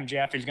why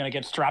MJF is going to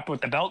get strapped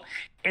with the belt.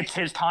 It's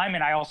his time,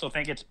 and I also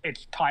think it's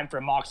time for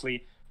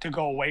Moxley to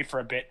go away for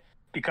a bit,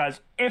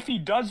 because if he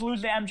does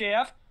lose to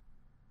MJF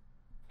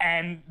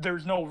and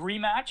there's no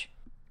rematch,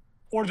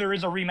 or there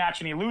is a rematch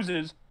and he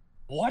loses,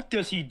 what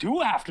does he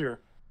do after?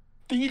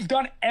 He's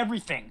done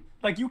everything.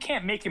 Like, you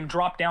can't make him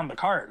drop down the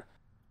card.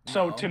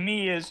 So to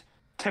me is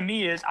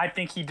I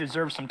think he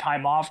deserves some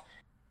time off.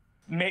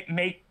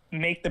 Make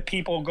the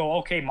people go,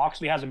 okay,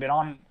 Moxley hasn't been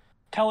on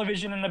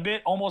television in a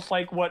bit, almost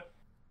like what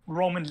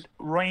Roman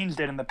Reigns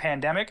did in the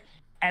pandemic.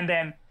 And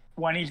then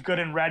when he's good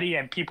and ready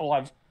and people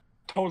have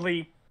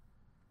totally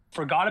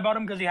forgot about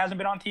him because he hasn't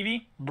been on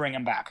TV, bring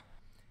him back.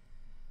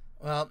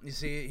 Well, you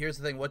see, here's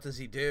the thing. What does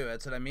he do?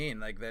 That's what I mean.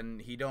 Like, then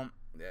he don't.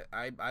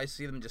 I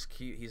see them just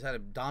keep. He's had a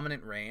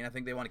dominant reign. I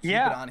think they want to keep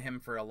it on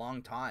him for a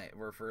long time,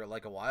 or for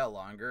like a while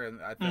longer. And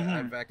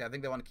in fact, I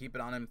think they want to keep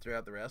it on him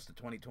throughout the rest of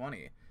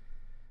 2020.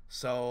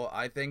 So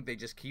I think they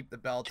just keep the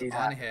belt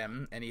on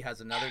him, and he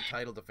has another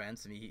title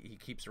defense, and he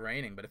keeps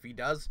reigning. But if he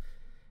does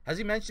Has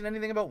he mentioned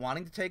anything about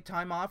wanting to take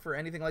time off or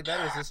anything like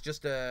that? Or is this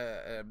just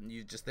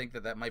you just think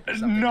that might be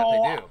something that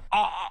they do?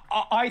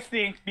 I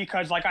think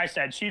because, like I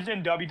said, she's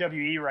in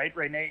WWE, right?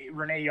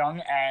 Renee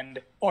Young,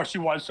 or she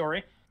was,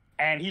 sorry.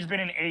 And he's been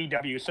in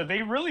AEW. So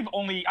they really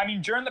only, I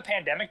mean, during the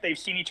pandemic, they've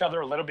seen each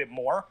other a little bit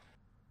more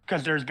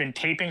because there's been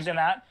tapings in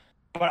that.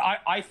 But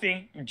I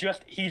think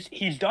just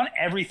he's done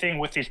everything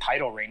with his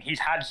title reign. He's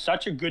had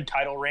such a good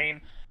title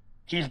reign.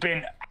 He's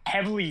been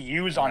heavily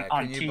used on TV.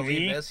 Can you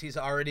believe this? He's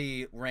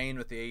already reigned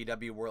with the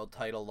AEW World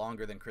Title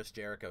longer than Chris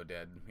Jericho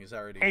did. He's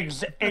already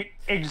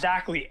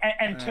exactly.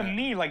 And to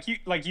me,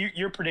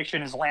 your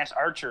prediction is Lance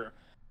Archer.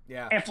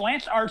 Yeah. If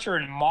Lance Archer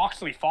and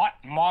Moxley fought,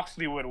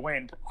 Moxley would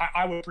win.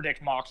 I would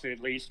predict Moxley at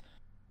least.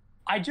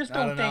 I just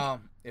don't think. Know.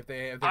 If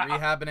they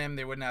rehabbing him,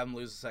 they wouldn't have him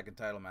lose the second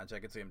title match. I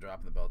could see him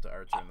dropping the belt to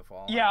Archer in the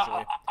fall.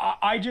 Yeah,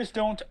 I just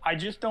don't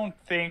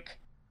think.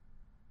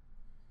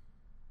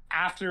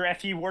 After,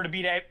 if he were to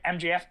beat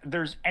MJF,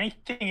 there's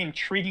anything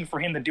intriguing for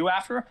him to do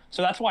after.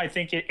 So that's why I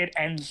think it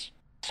ends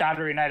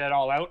Saturday night at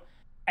All Out.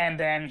 And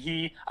then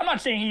I'm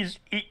not saying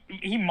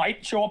he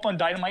might show up on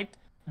Dynamite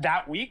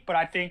that week, but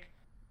I think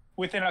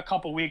within a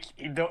couple weeks,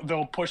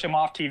 they'll push him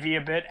off TV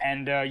a bit,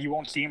 and you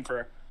won't see him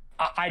for,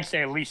 I'd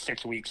say, at least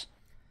 6 weeks.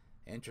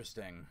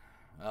 Interesting.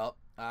 Well,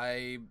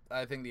 I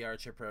think the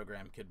Archer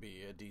program could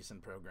be a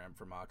decent program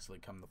for Moxley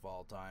come the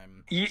fall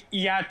time.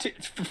 Yeah,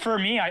 for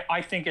me,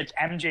 I think it's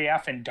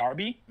MJF and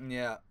Darby.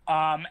 Yeah.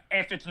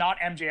 If it's not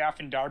MJF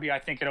and Darby, I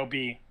think it'll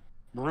be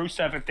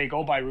Rusev if they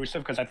go by Rusev,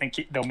 because I think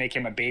they'll make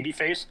him a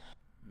babyface.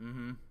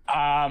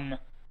 Mm-hmm.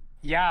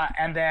 Yeah,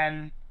 and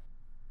then,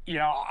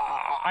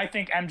 I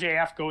think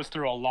MJF goes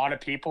through a lot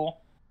of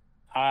people.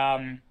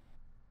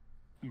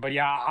 But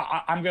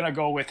yeah, I'm going to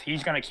go with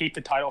he's going to keep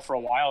the title for a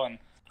while, and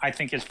I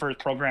think his first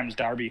program is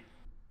Darby.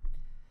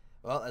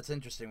 Well, that's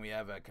interesting. We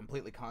have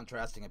completely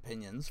contrasting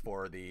opinions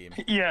for the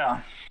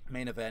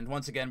main event.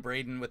 Once again,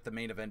 Braden with the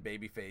main event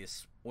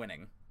babyface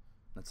winning.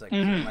 That's like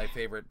my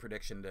favorite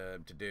prediction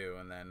to do.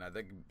 And then I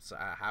think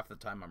half the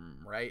time I'm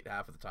right,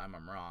 half of the time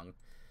I'm wrong.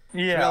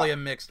 Yeah. It's really a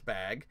mixed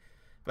bag.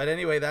 But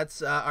anyway,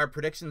 that's our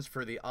predictions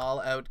for the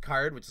All Out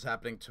card, which is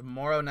happening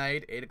tomorrow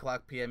night, 8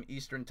 o'clock p.m.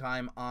 Eastern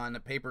time on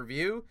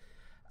pay-per-view.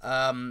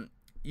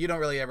 You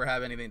don't really ever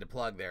have anything to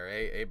plug there,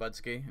 eh,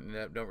 Budsky?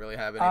 You don't really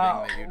have anything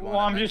that you'd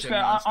want to mention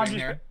on screen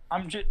here?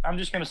 I'm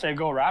just gonna say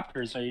go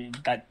Raptors.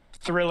 That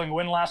thrilling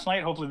win last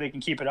night. Hopefully they can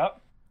keep it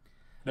up.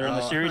 They're in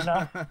the series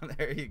now.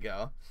 There you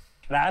go.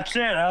 That's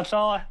it. That's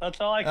all I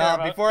care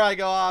about. Before I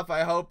go off,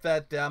 I hope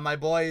that my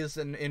boys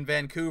in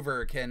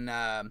Vancouver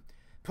can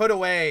put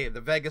away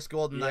the Vegas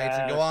Golden Knights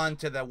and go on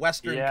to the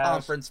Western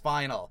Conference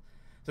Final.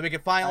 So we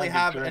can finally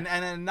have,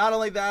 and not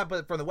only that,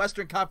 but for the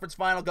Western Conference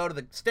Final, go to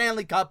the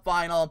Stanley Cup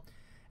Final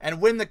and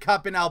win the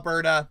Cup in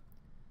Alberta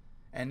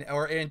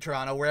or in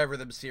Toronto, wherever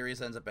the series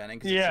ends up ending.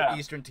 Because it's an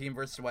Eastern team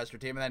versus a Western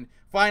team. And then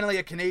finally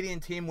a Canadian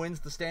team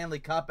wins the Stanley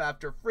Cup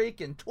after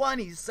freaking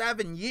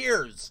 27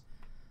 years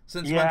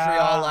since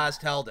Montreal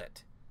last held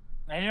it.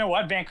 And you know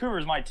what?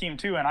 Vancouver's my team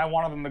too, and I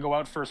wanted them to go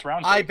out first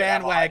round. I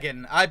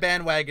bandwagon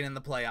in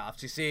the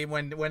playoffs. You see,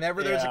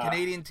 whenever there's a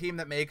Canadian team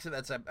that makes it,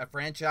 that's a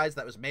franchise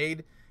that was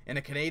made in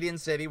a Canadian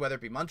city, whether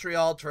it be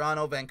Montreal,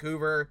 Toronto,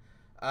 Vancouver,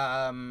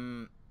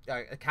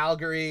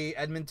 Calgary,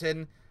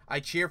 Edmonton, I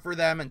cheer for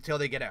them until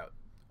they get out.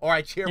 Or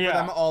I cheer for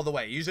them all the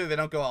way. Usually they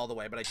don't go all the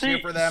way, but I cheer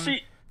for them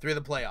through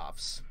the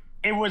playoffs.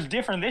 It was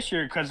different this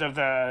year because of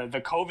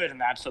the COVID and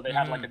that, so they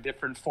had like a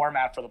different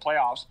format for the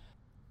playoffs.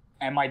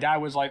 And my dad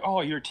was like,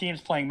 oh, your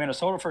team's playing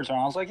Minnesota first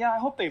round. I was like, yeah, I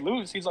hope they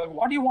lose. He's like,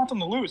 why do you want them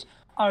to lose?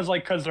 I was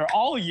like, because they're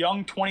all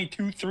young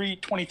 22,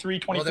 23,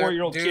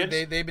 24-year-old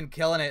kids. They've been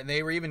killing it, and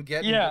they were even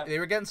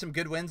getting some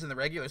good wins in the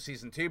regular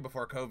season too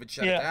before COVID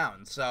shut it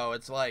down. So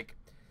it's like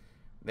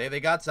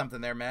they got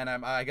something there, man. I'm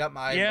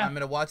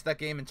gonna watch that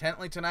game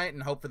intently tonight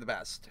and hope for the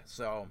best.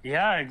 So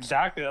yeah,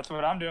 exactly. That's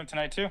what I'm doing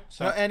tonight too.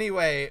 So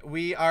anyway,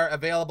 we are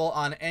available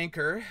on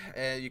Anchor.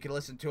 You can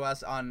listen to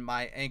us on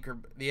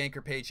the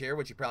Anchor page here,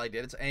 which you probably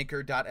did. It's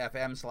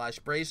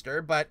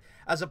anchor.fm/Brayster. But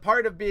as a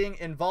part of being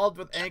involved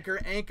with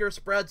Anchor, Anchor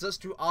spreads us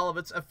to all of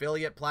its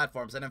affiliate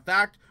platforms. And in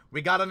fact,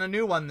 we got on a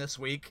new one this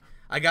week.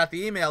 I got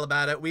the email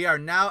about it. We are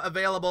now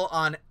available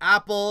on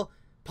Apple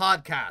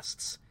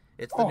Podcasts.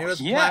 It's the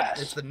newest.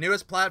 It's the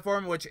newest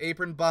platform which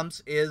Apron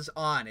Bumps is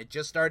on. It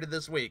just started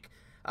this week.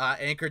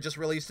 Anchor just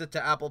released it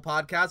to Apple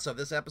Podcasts, so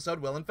this episode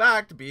will in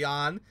fact be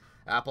on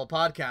Apple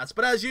Podcasts.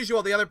 But as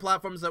usual, the other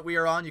platforms that we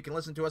are on, you can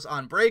listen to us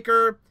on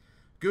Breaker,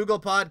 Google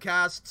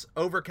Podcasts,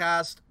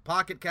 Overcast,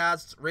 Pocket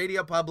Casts,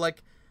 Radio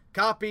Public,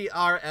 Copy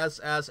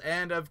RSS,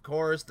 and of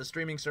course the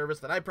streaming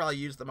service that I probably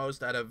use the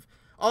most out of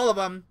all of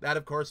them. That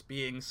of course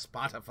being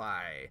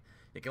Spotify.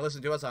 You can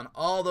listen to us on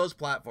all those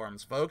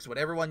platforms, folks.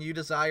 Whatever one you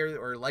desire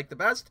or like the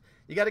best,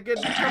 you got a good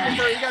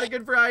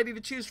variety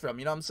to choose from.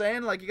 You know what I'm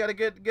saying? Like you got a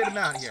good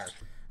amount here,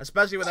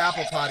 especially with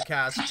Apple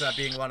Podcasts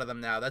being one of them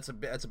now. That's a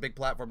big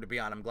platform to be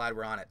on. I'm glad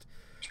we're on it.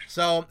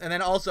 So, and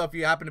then also, if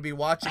you happen to be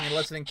watching and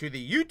listening to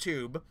the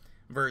YouTube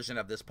version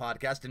of this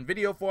podcast in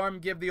video form,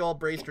 give the old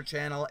Brayster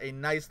channel a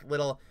nice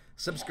little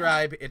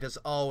subscribe. It is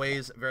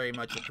always very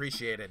much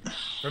appreciated.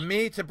 From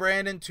me to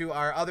Brandon to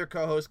our other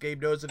co-host,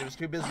 Gabe Dozen, who was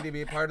too busy to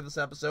be a part of this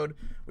episode,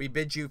 we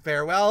bid you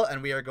farewell,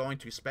 and we are going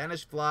to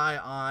Spanish fly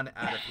on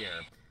out of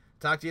here.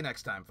 Talk to you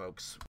next time, folks.